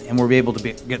in them, and we're able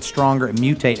to get stronger and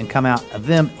mutate and come out of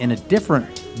them in a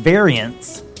different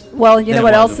variants. Well, you than know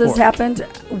it what was else has before. happened?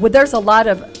 Well, there's a lot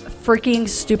of freaking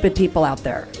stupid people out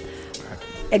there.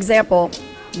 Example,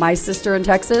 my sister in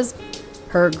Texas,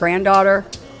 her granddaughter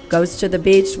goes to the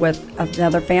beach with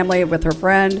another family, with her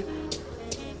friend.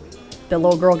 The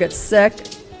little girl gets sick.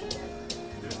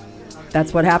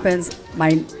 That's what happens.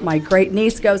 My great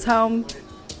niece goes home,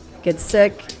 gets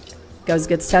sick,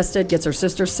 gets tested, gets her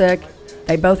sister sick.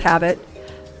 They both have it.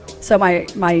 So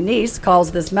my niece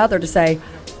calls this mother to say,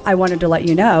 I wanted to let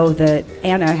you know that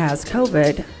Anna has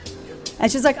COVID.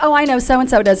 And she's like, oh, I know,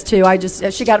 so-and-so does too.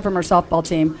 She got it from her softball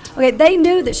team. Okay, they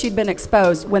knew that she'd been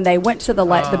exposed when they went to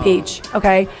the beach,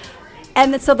 okay?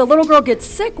 And so the little girl gets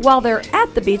sick while they're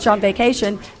at the beach on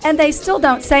vacation, and they still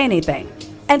don't say anything.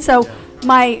 And so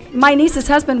my niece's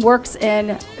husband works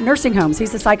in nursing homes.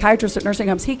 He's a psychiatrist at nursing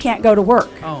homes. He can't go to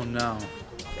work. Oh, no.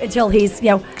 Until he's,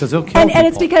 because they'll kill and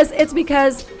it's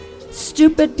because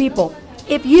stupid people.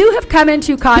 If you have come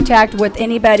into contact with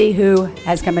anybody who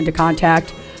has come into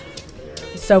contact,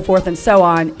 so forth and so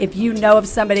on, if you know of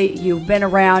somebody you've been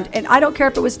around, and I don't care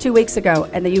if it was 2 weeks ago,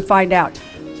 and then you find out,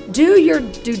 do your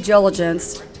due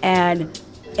diligence and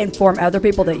inform other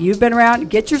people that you've been around.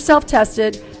 Get yourself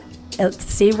tested,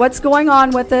 see what's going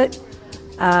on with it,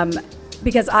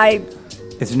 because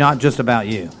it's not just about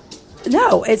you.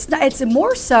 No, it's not. It's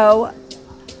more so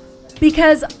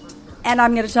because, and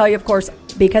I'm going to tell you, of course,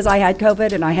 because I had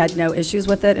COVID and I had no issues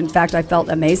with it. In fact, I felt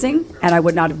amazing, and I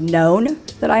would not have known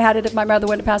that I had it if my mother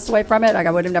wouldn't have passed away from it. Like,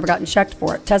 I would have never gotten tested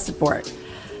for it.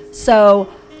 So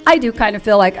I do kind of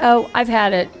feel like, oh, I've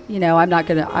had it. I'm not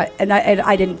going to.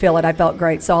 I didn't feel it. I felt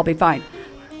great, so I'll be fine.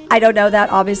 I don't know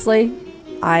that, obviously.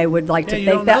 I would like to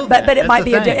think that, but it might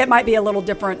be it might be a little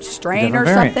different strain or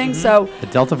something. Mm-hmm. So the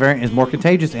Delta variant is more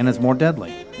contagious and it's more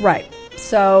deadly. Right.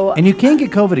 So and you can get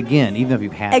COVID again, even if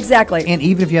you've had exactly, it. And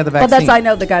even if you have the vaccine. Well, I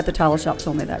know the guy at the towel shop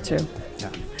told me that too.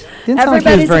 Yeah. Didn't sound like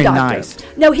he was very nice.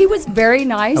 No, he was very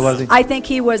nice. Oh, was he? I think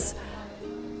he was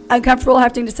uncomfortable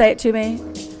having to say it to me.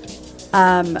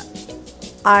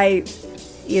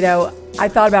 I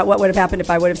thought about what would have happened if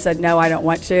I would have said, no, I don't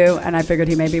want to. And I figured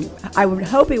I would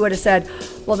hope he would have said,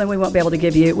 well, then we won't be able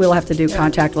to we'll have to do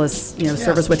contactless,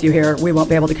 service with you here. We won't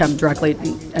be able to come directly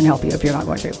and help you if you're not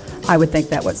going to. I would think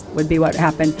that would be what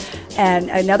happened. And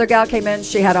another gal came in,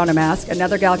 she had on a mask.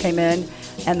 Another gal came in,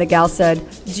 and the gal said,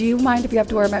 do you mind if you have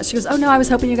to wear a mask? She goes, oh, no, I was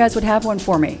hoping you guys would have one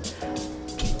for me.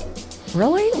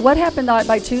 Really? What happened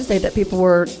by Tuesday that people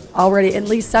were already in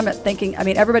Lee's Summit thinking,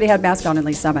 everybody had masks on in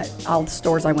Lee's Summit, all the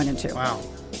stores I went into. Wow.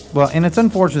 Well, and it's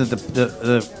unfortunate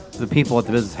that the people at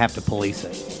the business have to police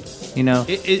it.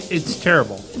 It's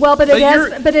terrible. Well, but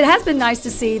it has been nice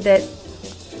to see that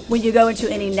when you go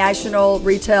into any national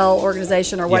retail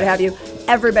organization or what have you,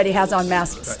 everybody has on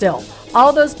masks still.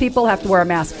 All those people have to wear a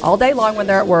mask all day long when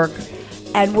they're at work.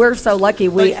 And we're so lucky.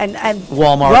 And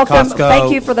Walmart, welcome. Costco,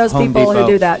 Thank you for those Home people Depot.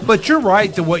 who do that. But you're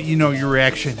right to what your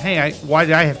reaction. Hey, why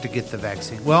did I have to get the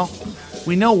vaccine? Well,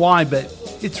 we know why, but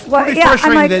it's pretty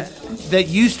frustrating that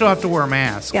you still have to wear a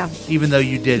mask. Yeah. Even though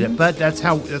you did it, but that's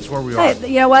where we are. Hey,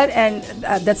 you know what? And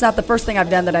that's not the first thing I've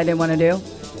done that I didn't want to do.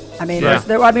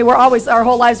 We're always, our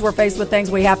whole lives we're faced with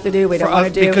things we have to do, we don't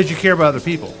want to do. Because you care about other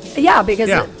people. Yeah, because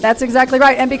that's exactly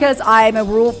right. And because I'm a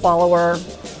rule follower,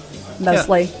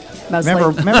 mostly. Yeah.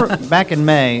 Remember back in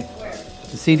May,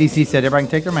 the CDC said everybody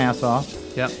can take their masks off.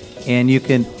 Yep. And you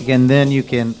can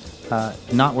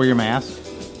not wear your mask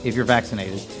if you're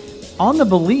vaccinated, on the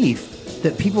belief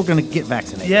that people are going to get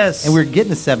vaccinated. Yes. And we're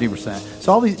getting to 70%.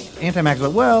 So all these anti-vaxxers are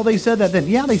like, well, they said that then.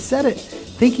 Yeah, they said it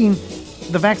thinking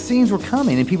the vaccines were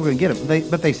coming and people were going to get them.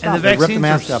 But they stopped. And the vaccines ripped the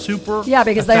mask are up. super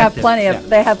because effective.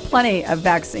 they have plenty of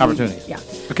vaccine opportunity. Yeah.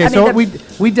 Okay,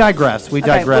 we digress. We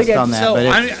digressed on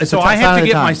that. So I have to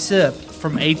get my sip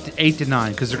from 8 to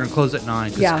 9 because they're going to close at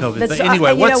 9 because of COVID. But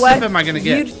anyway, what sip am I going to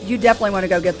get? You definitely want to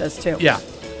go get this too. Yeah.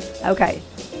 Okay.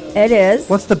 It is.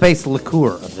 What's the base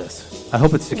liqueur of this? I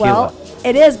hope it's tequila. Well,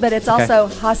 it is, but it's also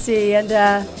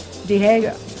Hacienda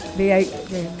Vieja.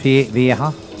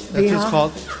 Vieja? That's what it's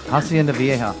called? Hacienda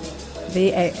Vieja.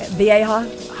 Vieja?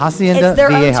 Hacienda It's their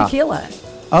Vieja. own tequila.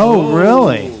 Oh,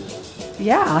 really?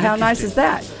 Yeah, how nice is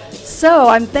that? So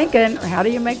I'm thinking, how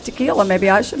do you make tequila? Maybe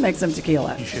I should make some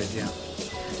tequila. You should, yeah.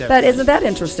 Definitely. But isn't that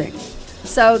interesting?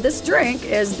 So this drink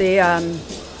is the,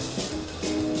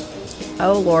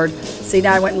 oh Lord. See,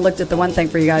 now I went and looked at the one thing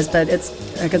for you guys, but it's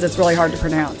because it's really hard to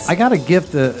pronounce. I got a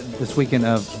gift this weekend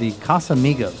of the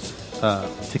Casamigos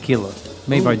tequila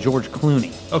made by George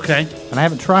Clooney. Okay. And I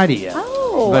haven't tried it yet.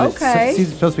 Oh, but okay.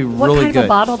 It's supposed to be what really good. What kind of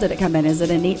bottle did it come in? Is it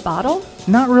a neat bottle?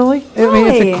 Not really. I mean,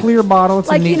 it's a clear bottle. It's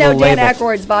a neat little label. Dan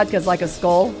Aykroyd's vodka is like a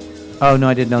skull. Oh, no,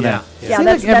 I didn't know that. Yeah,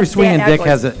 seems like every swinging dick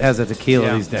has a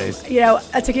tequila these days.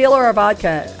 A tequila or a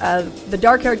vodka. The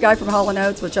dark-haired guy from Hall &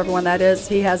 Oates, whichever one that is,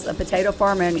 he has a potato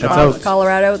farm in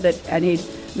Colorado, and he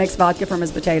makes vodka from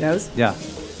his potatoes. Yeah.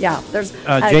 Yeah, there's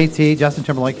JT Justin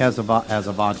Timberlake has a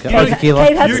vodka. Tequila.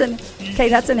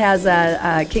 Kate Hudson has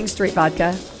a King Street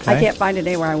vodka. Okay. I can't find it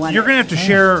anywhere I want. You're going to have to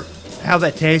share how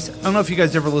that tastes. I don't know if you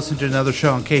guys ever listened to another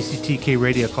show on KCTK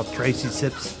Radio called Tracy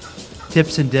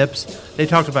Tips and Dips. They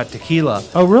talked about tequila.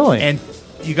 Oh, really? And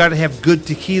you got to have good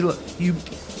tequila. You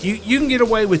can get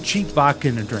away with cheap vodka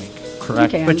in a drink.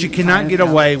 Correct. But you cannot get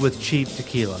away with cheap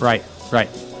tequila. Right.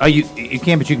 Oh, you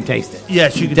can, but you can taste it.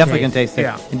 Yes, you can definitely can taste it.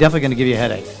 Yeah. And definitely going to give you a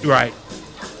headache. Right.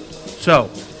 So.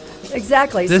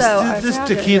 Exactly. This So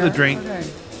tequila drink,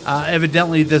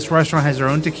 evidently this restaurant has their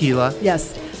own tequila.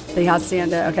 Yes, the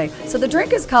Hacienda. Okay, so the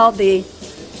drink is called the,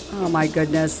 oh my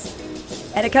goodness,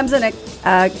 and it comes in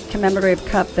a commemorative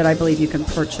cup that I believe you can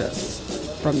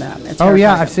purchase from them. It's Oh,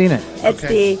 yeah, I've seen it. It's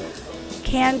the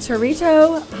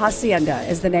Cantarito Hacienda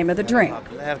is the name of the drink.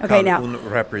 Okay, now,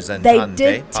 they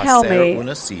did tell me...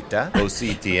 una cita, o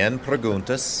si tien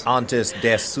preguntas antes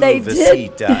de su They did-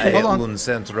 visita Hold a on. un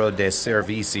centro de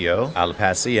servicio al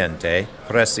paciente,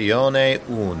 presione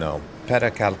 1.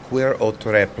 Para cualquier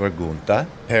otra pregunta,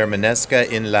 permanezca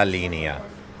en la línea.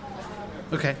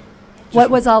 Okay. What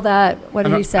was all that? What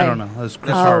did he say? I don't know. That was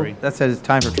Chris Harvey. That says it's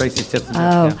time for Tracy's Tips and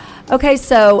Oh, Tips. Yeah. okay.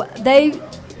 So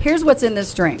here's what's in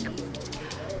this drink: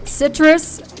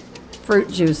 citrus fruit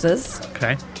juices,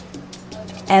 Okay.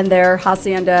 and their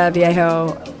Hacienda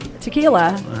Viejo tequila.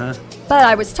 Uh-huh. But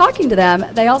I was talking to them.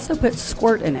 They also put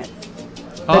squirt in it.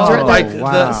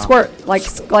 The squirt, like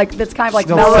that's kind of like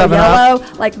Still mellow 7 yellow,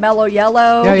 like mellow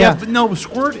yellow. Yeah. But no,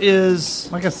 squirt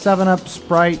is like a 7-Up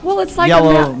Sprite. Well, it's like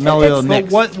yellow, mellow it's,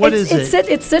 mix. What is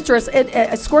It's citrus.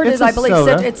 Squirt It's is, a I believe,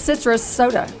 soda. it's citrus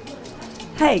soda.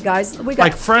 Hey guys, we got.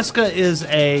 like Fresca is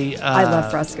a. I love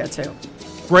Fresca too.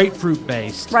 Grapefruit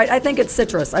based. Right, I think it's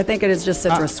citrus. I think it is just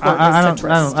citrus. Squirt I is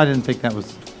citrus. I didn't think that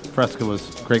was Fresca was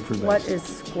grapefruit based. What is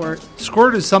squirt?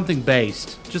 Squirt is something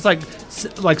based, just like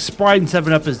Sprite and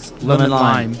 7-Up is lemon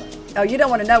lime. Oh, you don't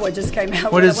want to know what just came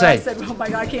out. What did it when I say? said, "Oh my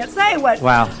God, I can't say what."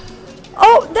 Wow.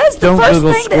 Oh, that's the Don't first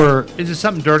Google thing. squirt. Is it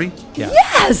something dirty? Yeah.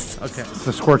 Yes. Okay.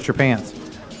 To squirt your pants.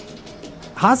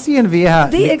 Hacienda Vieja.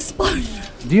 The explosion.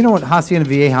 Do you know what Hacienda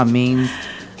Vieja means?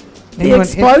 The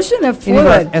explosion of any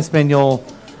fluid. Espanol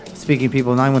speaking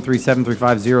people,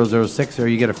 913-735-006, or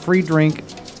you get a free drink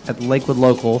at the Lakewood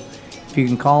Local. If you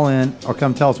can call in or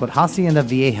come tell us what Hacienda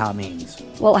Vieja means.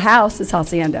 Well, house is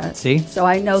Hacienda. See? So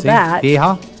I know See? that.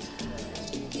 Vieja?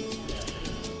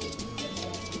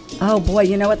 Oh boy,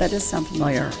 you know what? That does sound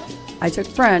familiar. I took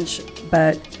French,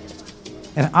 but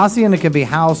And hacienda can be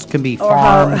house, can be or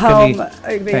farm, home, can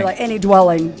it could be hey. like any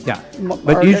dwelling. Yeah, or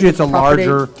but usually it's a property,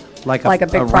 larger, like a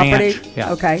big ranch. property.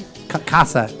 Yeah. Okay.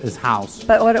 Casa is house.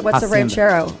 But what's a Hacienda.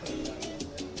 ranchero?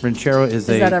 Ranchero is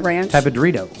that a ranch? type of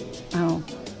Dorito. Oh.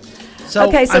 So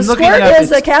okay, so I'm looking squirt it up.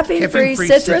 is a It's caffeine-free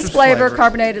citrus flavor,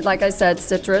 carbonated, like I said,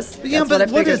 citrus. Yeah, That's but I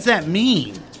what figured. does that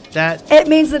mean? That It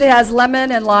means that it has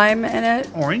lemon and lime in it.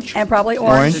 Orange? And probably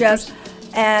orange, Orange. yes.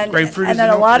 And Grapefruit and is then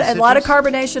an a lot citrus? of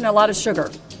carbonation and a lot of sugar.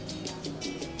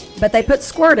 But they put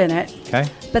squirt in it. Okay.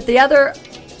 But the other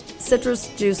citrus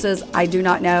juices, I do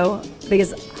not know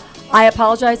because I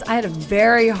apologize. I had a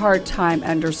very hard time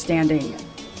understanding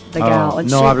the gal. And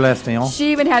no habla español.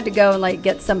 she even had to go and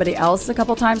get somebody else a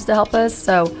couple times to help us.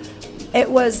 So it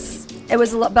was,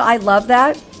 but I love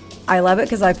that. I love it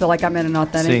because I feel like I'm in an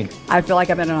authentic. Sí. I feel like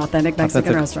I'm in an authentic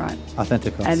Mexican Authentic- restaurant.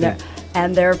 Authentico, And sí.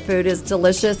 and their food is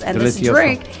delicious, and this Delicioso.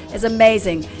 drink is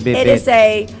amazing. Bit, It bit. is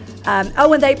a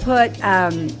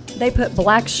and they put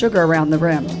black sugar around the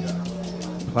rim.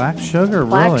 Black sugar,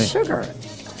 Black really? sugar.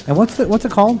 And what's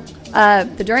it called?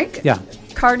 The drink? Yeah.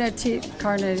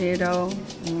 Carnadito.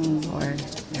 Boy.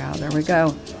 Yeah, there we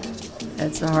go.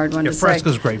 It's a hard one Yeah, to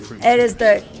Fresca's say. grapefruit. It is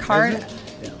the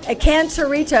a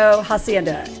Cantarito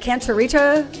Hacienda.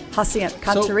 Cantarito Hacienda.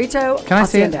 Cantarito Can I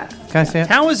see it? Hacienda. Can I see it?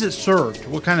 How is it served?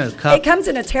 What kind of cup? It comes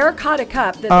in a terracotta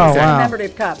cup. That Oh, is a wow.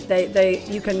 commemorative cup.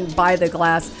 You can buy the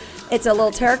glass. It's a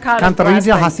little terracotta glass Cantarilla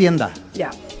thing. Hacienda.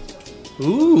 Yeah,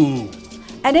 Ooh.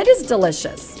 and it is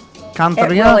delicious. Cantarilla It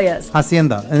really is.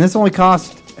 Hacienda. And this only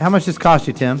cost, how much does this cost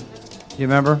you, Tim? Do you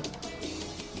remember?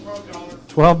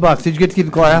 $12. Did you get to keep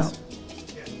the glass?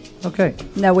 Okay.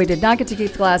 No, we did not get to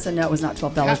keep the glass, and no, it was not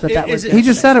 $12. But that was. He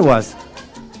just said it was.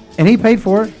 And he paid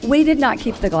for it. We did not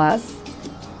keep the glass.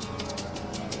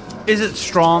 Is it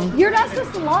strong? You're not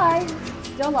supposed to lie.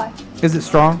 Don't lie. Is it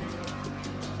strong?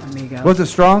 Amigo. Was it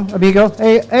strong, amigo?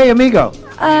 Hey, amigo.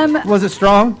 Was it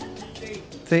strong?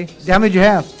 See? How many did you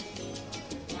have?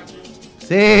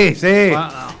 See.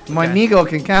 Wow. My amigo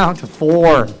can count to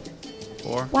 4.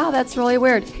 Wow, that's really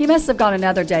weird. He must have gone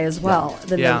another day as well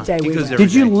than the day we went.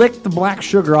 Did you lick the black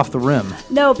sugar off the rim?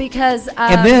 No, because.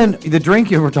 And then the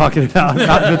drink you were talking about,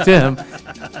 not with Tim.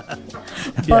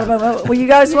 Well, you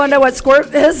guys want to know what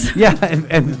squirt is? Yeah,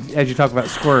 and as you talk about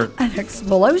squirt. An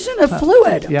explosion of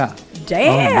fluid. Yeah.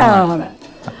 Damn.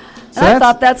 And I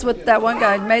thought that's what that one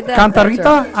guy made that.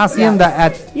 Cantarita Hacienda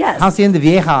at Yes. Hacienda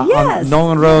Vieja Yes. on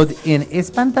Nolan Road in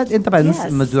Independence,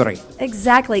 Yes. Missouri.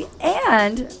 Exactly.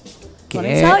 And let me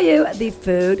Que- tell you, the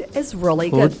food is really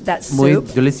good. That Muy soup.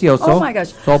 delicioso. Oh my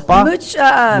gosh. Sopa.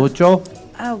 Mucho. Mucho.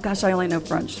 Oh gosh, I only know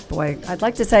French. Boy, I'd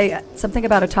like to say something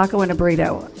about a taco and a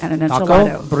burrito and an Taco,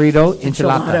 enchilado. burrito,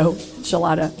 enchilada.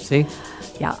 Enchilada. See?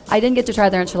 Yeah, I didn't get to try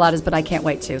their enchiladas, but I can't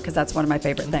wait to because that's one of my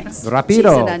favorite things. Rapido. Cheese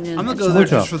and onion I'm going to go enchilada. there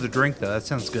just for the drink, though. That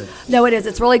sounds good. No, it is.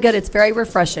 It's really good. It's very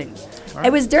refreshing. right.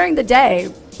 It was during the day,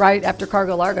 right after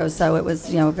Cargo Largo, so it was,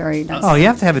 very nice. Oh, you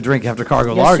have to have a drink after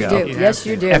Cargo Yes, Largo. you do. Yes,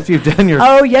 you do. After you've done your,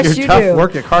 oh, yes, your you tough do.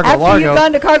 work at Cargo after Largo. you've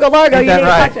gone to Cargo Largo, Ain't you that need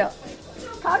right? a cocktail.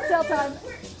 Cocktail time.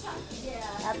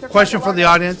 After Question Cargo for the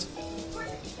Largo. audience.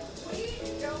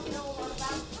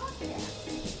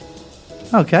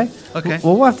 Okay. Okay.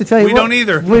 Well, we'll have to tell you. We don't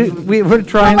either. We're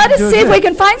trying Well, let to us do see it if we good.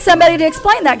 can find somebody to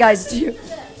explain that, guys, to you.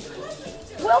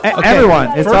 Everyone,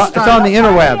 it's on the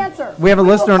interweb. We have a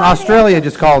listener in Australia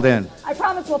just called in. I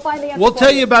promise we'll find the answer. We'll for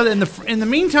tell you about it in the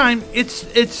meantime.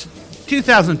 It's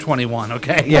 2021.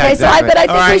 Okay. Yeah, Okay, exactly. but I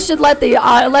think All we right. should let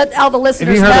all the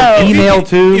listeners you heard know. of email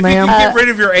too, If you ma'am? can get rid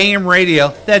of your AM radio,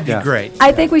 that'd be Yeah. great.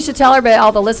 I think we should tell everybody,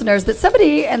 all the listeners, that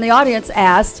somebody in the audience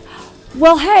asked,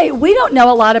 well, hey, we don't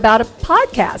know a lot about a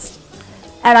podcast.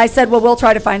 And I said, well, we'll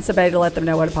try to find somebody to let them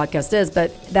know what a podcast is,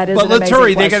 but that is But an let's amazing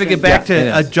hurry. They got to question. get back Yeah, it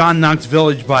to is. John Knox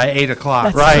Village by 8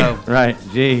 o'clock. That's so- Right.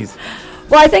 Jeez.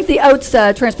 Well, I think the Oats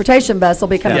transportation bus will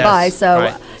be coming Yes, by. So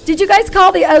right. did you guys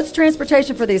call the Oats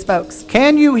transportation for these folks?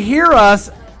 Can you hear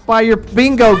us by your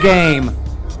bingo game?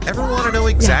 Ever want to know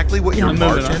exactly what your Moving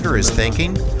on. bartender is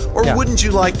thinking? Or Yeah. wouldn't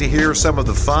you like to hear some of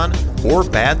the fun or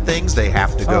bad things they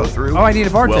have to go through? Oh, I need a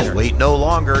bartender. Well, wait no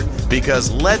longer, because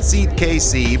Let's Eat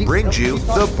KC brings you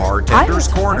the Bartender's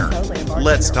I'm Corner. totally a bartender.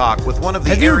 Let's talk with one of the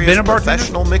Have you ever area's been a bartender?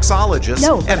 professional mixologists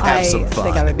No, and but have I some fun.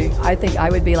 think I would be. I think I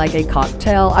would be like a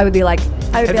cocktail. I would be like.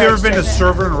 I would Have be you like ever been a straight-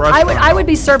 server in a restaurant? I would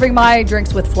be serving my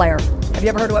drinks with flair. Have you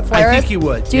ever heard of what flair is? think you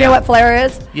would, Do you yeah. know what flair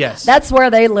is? Yes. That's where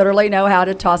they literally know how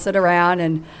to toss it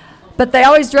around but they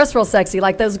always dress real sexy.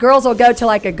 Like those girls will go to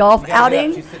like a golf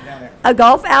outing,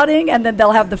 and then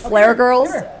they'll have the flair girls.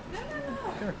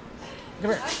 All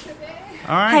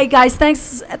right. Hey guys,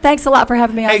 thanks a lot for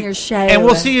having me on Hey, your show. and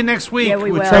we'll see you next week Yeah,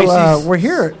 we with will. Tracy's. So we're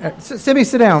here. Simi,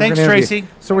 sit down. We're Thanks, gonna interview. Tracy.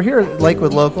 So we're here at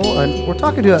Lakewood Local, and we're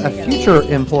talking to a future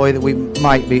employee that we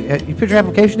might be. You put your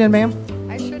application in, ma'am?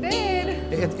 I sure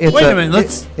did. It's Wait a minute,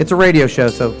 let's- It's a radio show,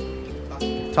 so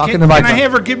talking Can to Mike. I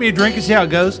have her give me a drink and see how it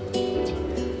goes?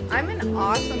 I'm an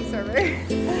awesome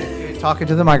server. Talking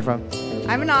to the microphone.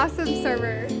 I'm an awesome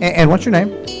server. And what's your name?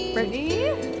 Brittany?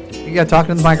 You got to talk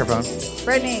to the microphone.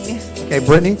 Brittany. Okay,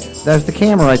 Brittany. There's the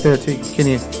camera right there too. Can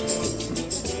you?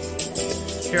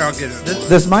 Here, I'll get it.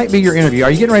 This might be your interview.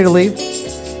 Are you getting ready to leave?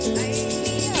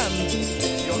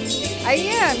 I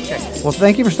am. Yes. Well,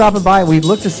 thank you for stopping by. We'd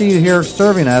look to see you here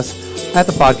serving us at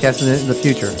the podcast in the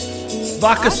future.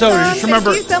 Vodka soda. Just Thank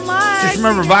remember. you so much. Just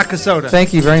remember vodka soda.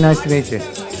 Thank you. Very nice to meet you.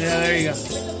 Yeah, there you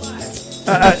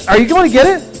go. Are you going to get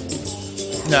it?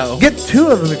 No. Get two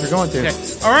of them if you're going to.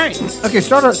 Okay. All right. Okay,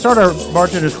 start our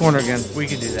bartender's corner again. We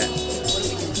can do that.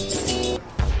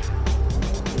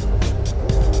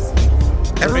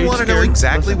 Ever Are you want to know scared?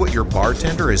 exactly what your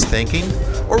bartender is thinking?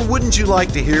 Or wouldn't you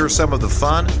like to hear some of the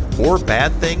fun or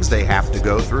bad things they have to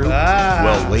go through?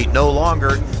 Well, wait no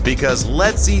longer, because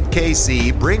Let's Eat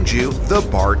KC brings you the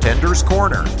Bartender's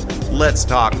Corner. Let's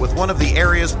talk with one of the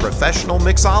area's professional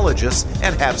mixologists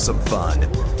and have some fun.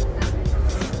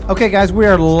 Okay, guys, we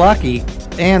are lucky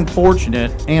and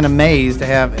fortunate and amazed to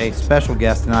have a special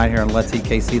guest tonight here on Let's Eat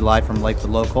KC live from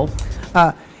Lakewood Local.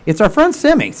 It's our friend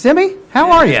Simi. Simi, how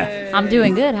are you? I'm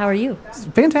doing good. How are you?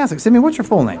 Fantastic. Simi, what's your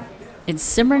full name? It's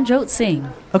Simranjot Singh.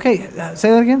 Okay, say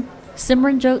that again.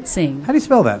 Simranjot Singh. How do you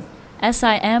spell that?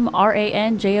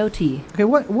 Simranjot. Okay,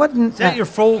 what Is that your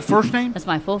full first name? That's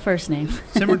my full first name.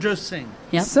 Simranjot Singh.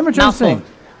 Yep. Simranjot Mouthful. Singh.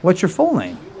 What's your full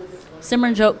name?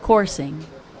 Simranjot Kaur Singh.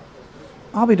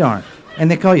 I'll be darned.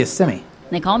 And they call you Simi.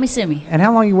 They call me Simi And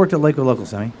how long you worked at Lakewood Local,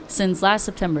 Simi? since last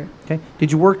September. Okay.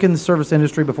 Did you work in the service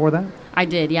industry before that? I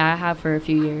did. Yeah, I have for a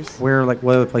few years. What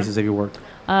other places have you worked?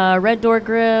 Red Door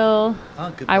Grill.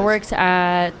 Oh, good I place. worked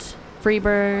at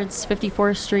Freebirds,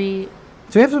 54th Street.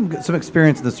 So you have some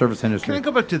experience in the service Can I industry.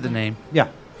 go back to the name? Yeah.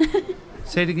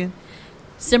 Say it again.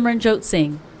 Simranjot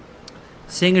Singh.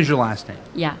 Singh is your last name.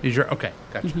 Yeah. Is your okay?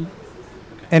 Gotcha. Mhm.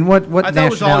 And what I thought it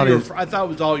was all nationality? your. I thought it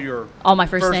was all your. All my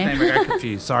first name. I got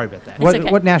confused. Sorry about that. What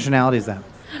okay. what nationality is that?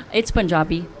 It's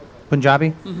Punjabi.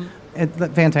 Punjabi.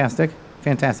 Mhm. Fantastic.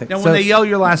 Fantastic. Now, So- when they yell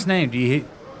your last name, do you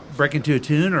break into a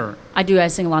tune or? I do. I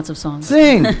sing lots of songs.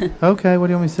 Sing. Okay. What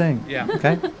do you want me to sing? Yeah.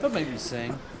 Okay. Don't make me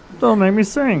sing. Don't make me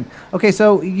sing. Okay,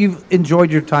 so you've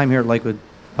enjoyed your time here at Lakewood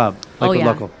Pub, Lakewood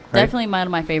Local, right? Definitely one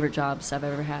of my favorite jobs I've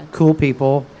ever had. Cool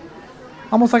people,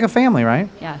 almost like a family, right?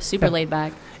 Yeah, super laid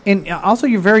back. And also,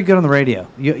 you're very good on the radio.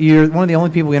 You're one of the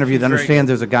only people we interview that understands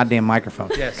there's a goddamn microphone.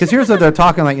 Yes. Because here's what they're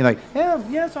talking like. You're like, yeah,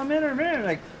 yes, I'm in.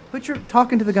 Like, but you're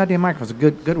talking to the goddamn microphone.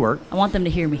 It's good work. I want them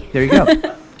to hear me. There you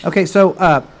go. Okay,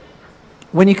 so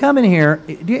when you come in here,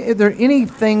 are there any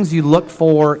things you look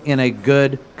for in a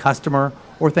good customer,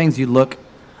 or things you look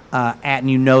at and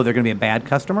you know they're going to be a bad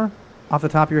customer off the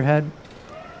top of your head?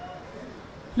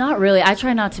 Not really. I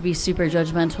try not to be super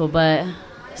judgmental, but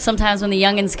sometimes when the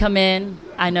youngins come in,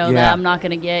 I know that I'm not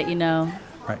going to get,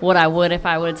 what I would if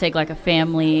I would take like a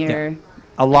family or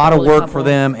a lot of work couple. for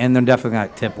them, and they're definitely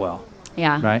not tip well.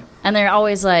 Yeah. Right. And they're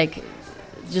always like,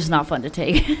 just not fun to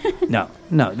take. No.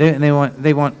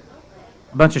 They want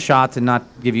a bunch of shots and not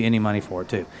give you any money for it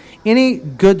too. Any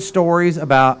good stories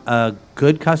about a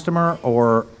good customer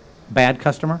or bad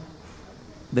customer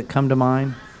that come to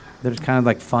mind that is kind of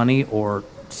like funny or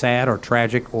sad or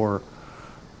tragic or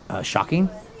shocking?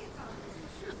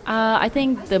 I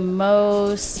think the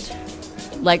most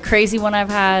like crazy one I've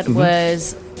had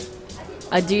was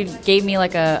a dude gave me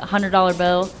like a $100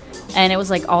 bill, and it was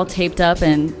like all taped up,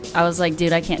 and I was like,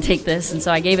 dude, I can't take this, and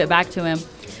so I gave it back to him.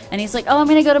 And he's like, oh, I'm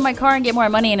going to go to my car and get more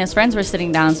money. And his friends were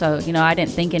sitting down, so, I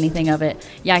didn't think anything of it.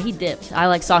 Yeah, he dipped.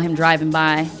 I, saw him driving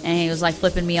by, and he was,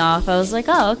 flipping me off. I was like,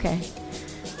 oh, okay.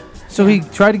 So he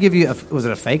tried to give you, was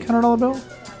it a fake $100 bill?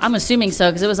 I'm assuming so,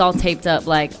 because it was all taped up.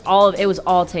 It was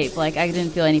all taped. I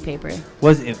didn't feel any paper.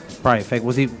 Was it probably fake?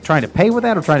 Was he trying to pay with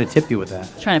that or trying to tip you with that?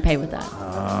 Trying to pay with that.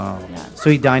 Oh. Yeah. So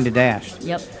he dined and dashed.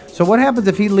 Yep. So what happens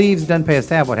if he leaves and doesn't pay his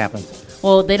tab? What happens?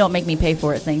 Well, they don't make me pay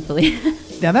for it, thankfully.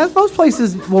 Now, most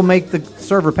places will make the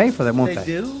server pay for that, won't they?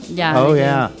 They do? Yeah. Oh, they do.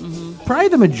 yeah. Mm-hmm. Probably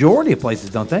the majority of places,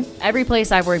 don't they? Every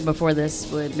place I've worked before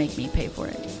this would make me pay for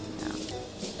it.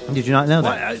 Did you not know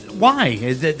that? Why?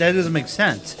 That doesn't make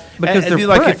sense. Because It'd they're be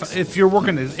like pricks. if you're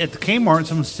working at the Kmart and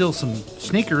someone steals some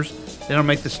sneakers, they don't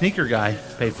make the sneaker guy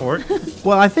pay for it.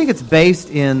 Well, I think it's based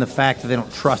in the fact that they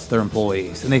don't trust their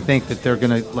employees, and they think that they're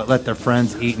going to let their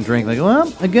friends eat and drink. Like,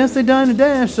 well, I guess they dined and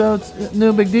dashed, so it's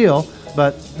no big deal.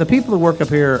 But the people who work up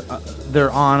here,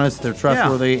 they're honest, they're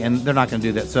trustworthy, and they're not going to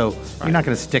do that. So you're not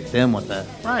going to stick them with a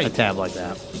tab like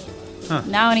that. Huh.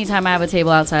 Now, anytime I have a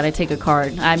table outside, I take a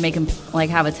card. I make them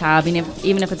have a tab,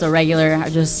 even if it's a regular. I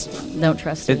just don't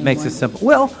trust it. It makes it simple.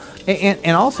 Well,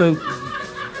 and also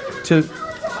to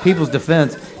people's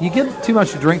defense, you get too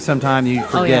much to drink sometimes, you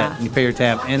forget, and you pay your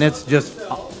tab, and it's just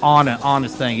on an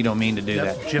honest thing. You don't mean to do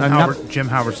that. Jim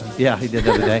Halverson. Yeah, he did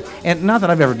the other day, and not that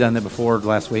I've ever done that before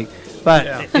last week,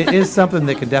 but it is something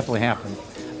that can definitely happen.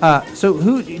 So,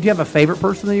 do you have a favorite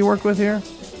person that you work with here?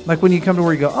 Like when you come to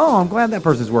where you go, oh, I'm glad that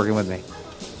person's working with me.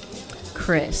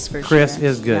 Chris, for sure. Chris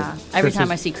is good. Yeah. Every time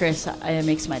I see Chris, it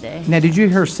makes my day. Now, did you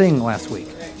hear her sing last week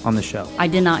on the show? I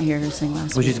did not hear her sing last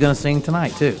week. Well, she's going to sing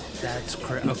tonight, too. That's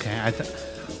correct. Okay.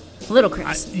 Little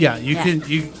Chris.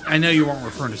 I know you weren't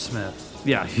referring to Smith.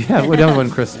 Yeah, we don't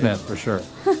want Chris Smith, for sure.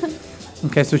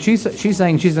 Okay, so she's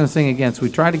saying she's going to sing again. So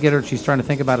we tried to get her. She's trying to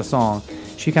think about a song.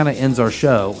 She kind of ends our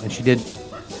show, and she did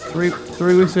three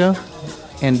weeks ago,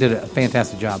 and did a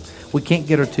fantastic job. We can't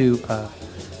get her to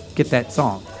get that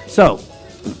song. So,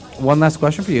 one last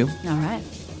question for you. All right.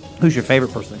 Who's your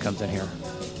favorite person that comes in here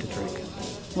to drink?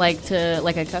 Like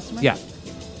a customer? Yeah.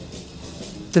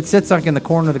 That sits in the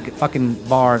corner of the fucking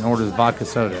bar and orders vodka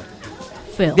soda.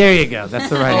 Phil. There you go. That's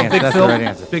the right answer. Big That's Phil? the right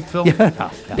answer. Big Phil?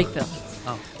 Yeah. Big Phil.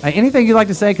 Anything you'd like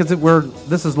to say? Because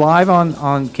this is live on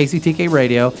KCTK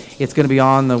Radio. It's going to be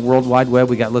on the World Wide Web.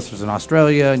 We got listeners in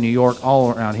Australia, New York,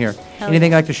 all around here.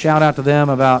 Anything you'd like to shout out to them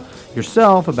about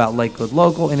yourself, about Lakewood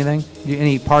Local, anything?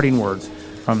 Any parting words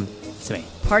from Simi?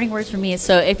 Parting words for me is,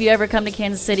 so if you ever come to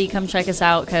Kansas City, come check us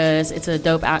out, because it's a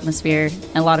dope atmosphere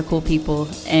and a lot of cool people,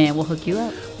 and we'll hook you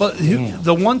up. Well,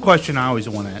 the one question I always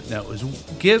want to know is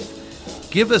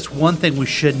give us one thing we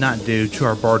should not do to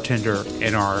our bartender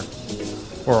and our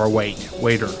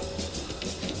waiter.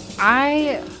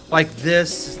 Like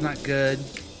this is not good.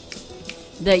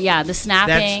 The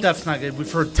snapping. That stuff's not good.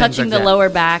 We've heard touching things the like lower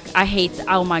back. I hate.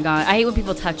 Oh my god, I hate when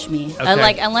people touch me.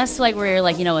 Okay. Unless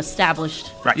we're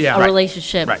established a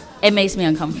relationship. Right. It makes me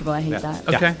uncomfortable. I hate that.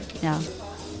 Okay. Yeah.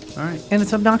 All right. And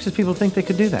it's obnoxious. People think they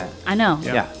could do that. I know.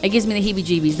 Yeah. It gives me the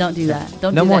heebie-jeebies. Don't do that.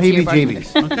 Don't no do more that to your bartender.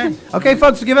 heebie-jeebies. Okay,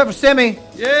 folks, give it up for Simi.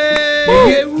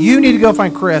 Yay! You need to go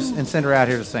find Chris and send her out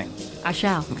here to sing. I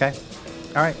shall. Okay.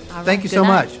 All right. All right. Thank you Good so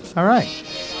night. much. All right.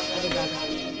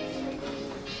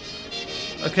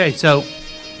 Okay, so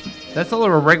that's all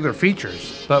of our regular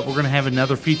features, but we're going to have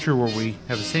another feature where we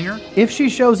have a singer. If she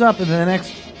shows up in the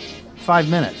next 5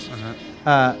 minutes.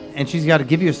 And she's got to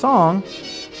give you a song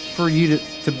for you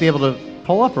to be able to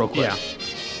pull up real quick. Yeah.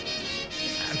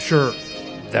 I'm sure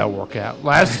that'll work out.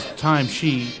 Last time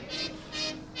it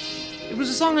was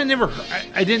a song I never heard.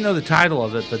 I didn't know the title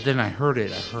of it, but then I heard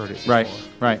it. Right, before.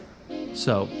 right.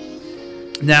 So,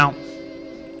 now,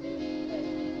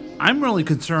 I'm really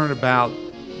concerned about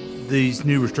these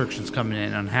new restrictions coming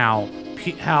in on how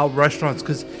restaurants,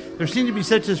 because there seems to be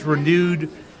such this renewed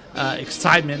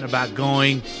excitement about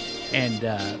going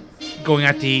going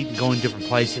out to eat and going different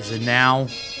places, and now,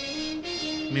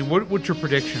 I mean, what's your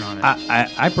prediction on it?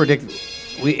 I predict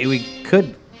we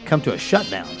could come to a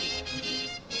shutdown.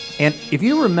 And if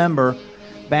you remember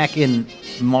back in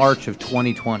March of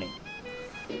 2020,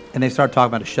 and they started talking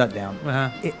about a shutdown,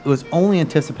 it was only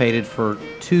anticipated for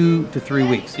 2 to 3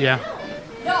 weeks. Yeah.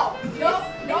 No.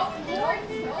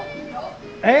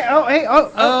 Hey,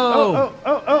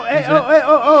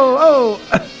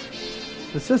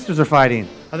 the sisters are fighting.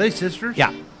 Are they sisters? Yeah.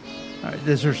 All right.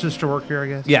 Does her sister work here, I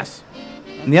guess? Yes.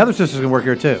 And the other sisters can work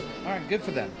here, too. All right, good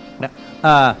for them.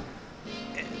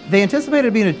 They anticipated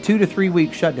it being a 2 to 3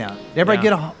 week shutdown. Everybody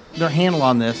get their handle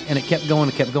on this, and it kept going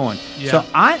and kept going. Yeah. So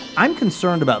I'm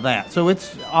concerned about that. So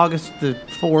it's August the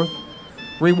 4th.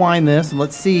 Rewind this, and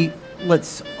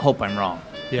let's hope I'm wrong.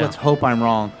 Yeah. Let's hope I'm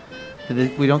wrong.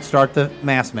 That we don't start the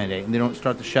mask mandate, and they don't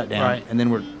start the shutdown, Right. and then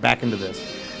we're back into this.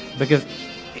 Because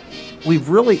we've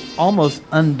really almost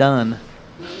undone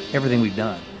everything we've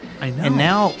done. I know. And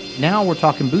now we're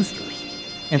talking boosters.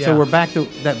 And so Yeah. we're back to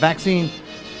that vaccine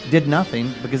did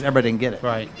nothing because everybody didn't get it.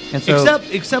 Right. And so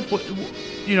Except,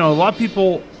 a lot of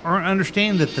people aren't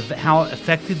understanding that how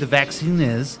effective the vaccine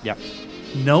is. Yep.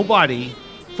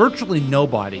 Virtually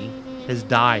nobody has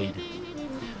died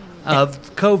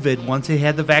of COVID once they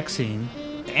had the vaccine.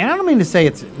 And I don't mean to say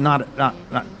it's not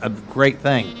a great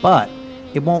thing, but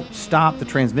it won't stop the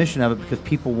transmission of it because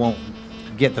people won't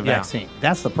get the vaccine.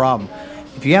 That's the problem.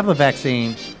 If you have the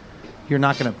vaccine, you're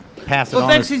not going to pass it on. Well,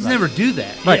 vaccines never do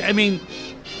that. Right. I mean,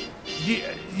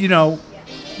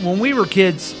 when we were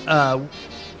kids,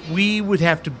 we would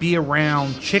have to be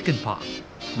around chickenpox,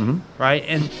 right?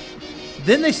 And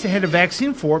then they had a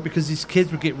vaccine for it because these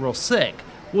kids would get real sick.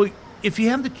 Well, if you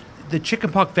have the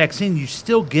chickenpox vaccine, you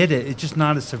still get it. It's just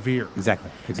not as severe.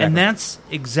 Exactly. And that's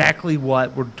exactly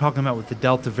what we're talking about with the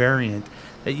Delta variant,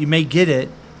 that you may get it,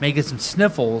 may get some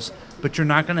sniffles, but you're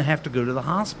not going to have to go to the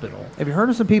hospital. Have you heard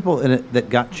of some people that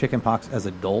got chickenpox as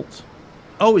adults?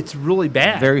 Oh, it's really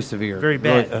bad. Very severe. Very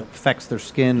bad. Really affects their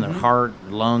skin, their heart,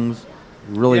 lungs.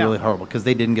 Really, really horrible because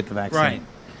they didn't get the vaccine. Right.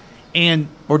 And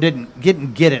or didn't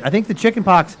get it. I think the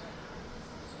chickenpox.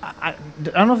 I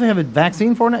don't know if they have a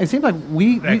vaccine for it. It seems like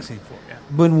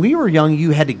when we were young,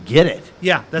 you had to get it.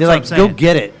 Yeah, that's They're what like, I'm saying. go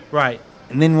get it. Right.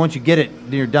 And then once you get it,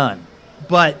 then you're done.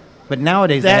 But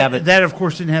nowadays they have it. That of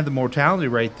course didn't have the mortality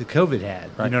rate that COVID had.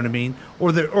 Right. You know what I mean?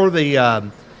 Or the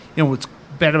what's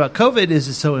bad about COVID is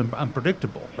it's so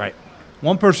unpredictable. Right.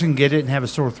 One person can get it and have a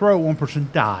sore throat. One person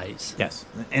dies. Yes.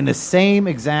 And the same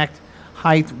exact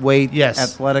height, weight,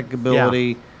 athletic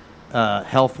ability,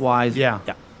 health wise. Yeah.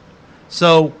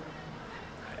 So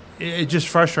it's just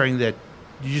frustrating that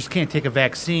you just can't take a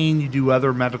vaccine. You do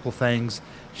other medical things.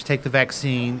 Just take the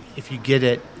vaccine. If you get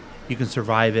it, you can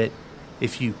survive it.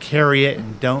 If you carry it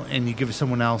and you give it to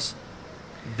someone else,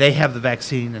 they have the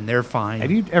vaccine and they're fine.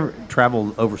 Have you ever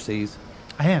traveled overseas?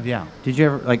 I have, yeah. Did you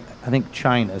ever, I think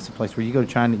China is the place where you go to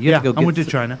China. You have to go I went to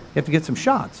China. You have to get some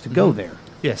shots to go there.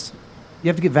 Yes. You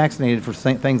have to get vaccinated for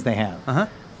things they have. Uh-huh.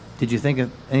 Did you think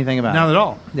of anything about it? Not at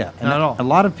all. Yeah. Not at all. A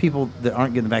lot of people that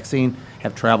aren't getting the vaccine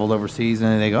have traveled overseas,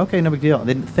 and they go, okay, no big deal.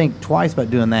 They didn't think twice about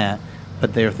doing that,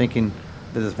 but they're thinking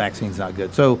that this vaccine's not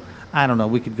good. So, I don't know.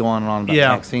 We could go on and on about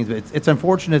vaccines, but it's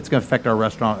unfortunate it's going to affect our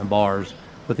restaurant and bars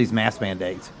with these mask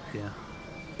mandates. Yeah.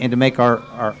 And to make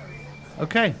our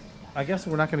Okay. I guess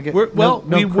we're not going to get we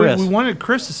Chris. wanted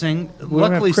Chris to sing. We're gonna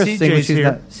have Luckily, Chris sing, but CJ's she's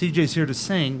here. not- CJ's here to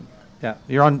sing. Yeah,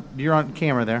 you're on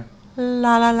camera there.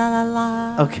 La la la la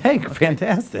la. Okay,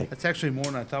 fantastic. That's actually more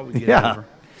than I thought we'd get Yeah. over.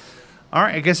 All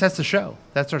right, I guess that's the show.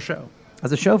 That's our show.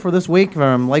 As a show for this week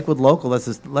from Lakewood Local, this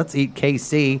is Let's Eat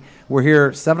KC. We're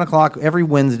here 7 o'clock every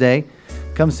Wednesday.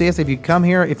 Come see us. If you come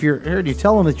here, if you're here, you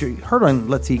tell them that you heard on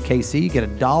Let's Eat KC, you get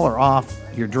 $1 off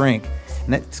your drink.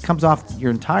 And that comes off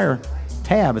your entire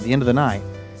tab at the end of the night.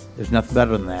 There's nothing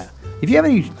better than that. If you have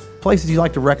any places you'd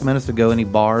like to recommend us to go, any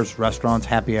bars, restaurants,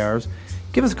 happy hours,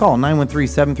 give us a call,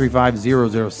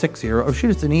 913-735-0060, or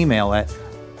shoot us an email at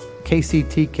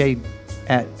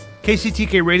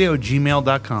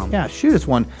kctkradio@gmail.com. Yeah, shoot us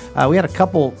one. We had a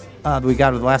couple that we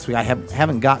got last week. I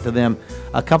haven't got to them.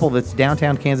 a couple that's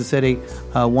downtown Kansas City,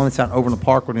 one that's out over in the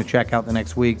park we're going to check out the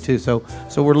next week, too. So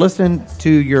we're listening to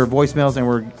your voicemails and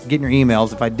we're getting your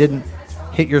emails. If I didn't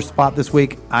hit your spot this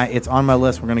week, it's on my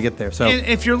list. We're going to get there. So and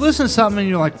if you're listening to something and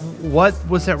you're like,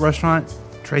 what's that restaurant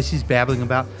Tracy's babbling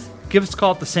about? Give us a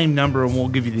call at the same number and we'll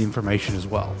give you the information as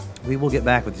well. We will get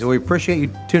back with you. So we appreciate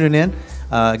you tuning in.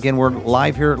 Again, we're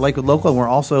live here at Lakewood Local, and we're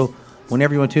also,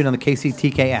 whenever you want to tune in on the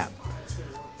KCTK app.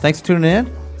 Thanks for tuning in.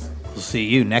 We'll see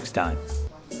you next time.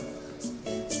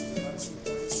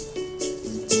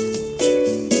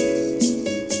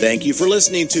 Thank you for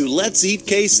listening to Let's Eat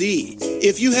KC.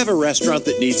 If you have a restaurant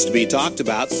that needs to be talked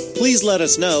about, please let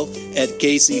us know at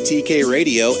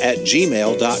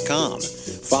kctkradio@gmail.com.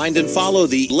 Find and follow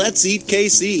the Let's Eat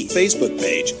KC Facebook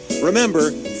page.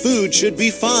 Remember, food should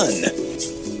be fun.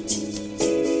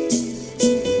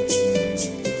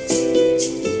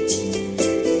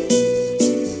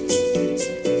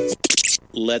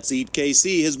 Let's Eat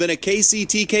KC has been a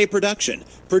KCTK production,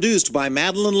 produced by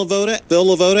Madeline Lavoda, Bill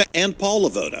Lavoda, and Paul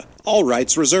Lavoda. All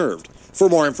rights reserved. For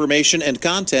more information and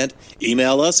content,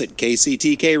 email us at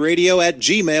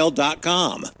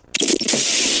kctkradio@gmail.com.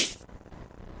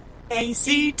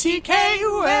 KCTK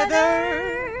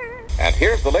weather. And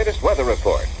here's the latest weather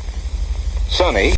report. Sunny.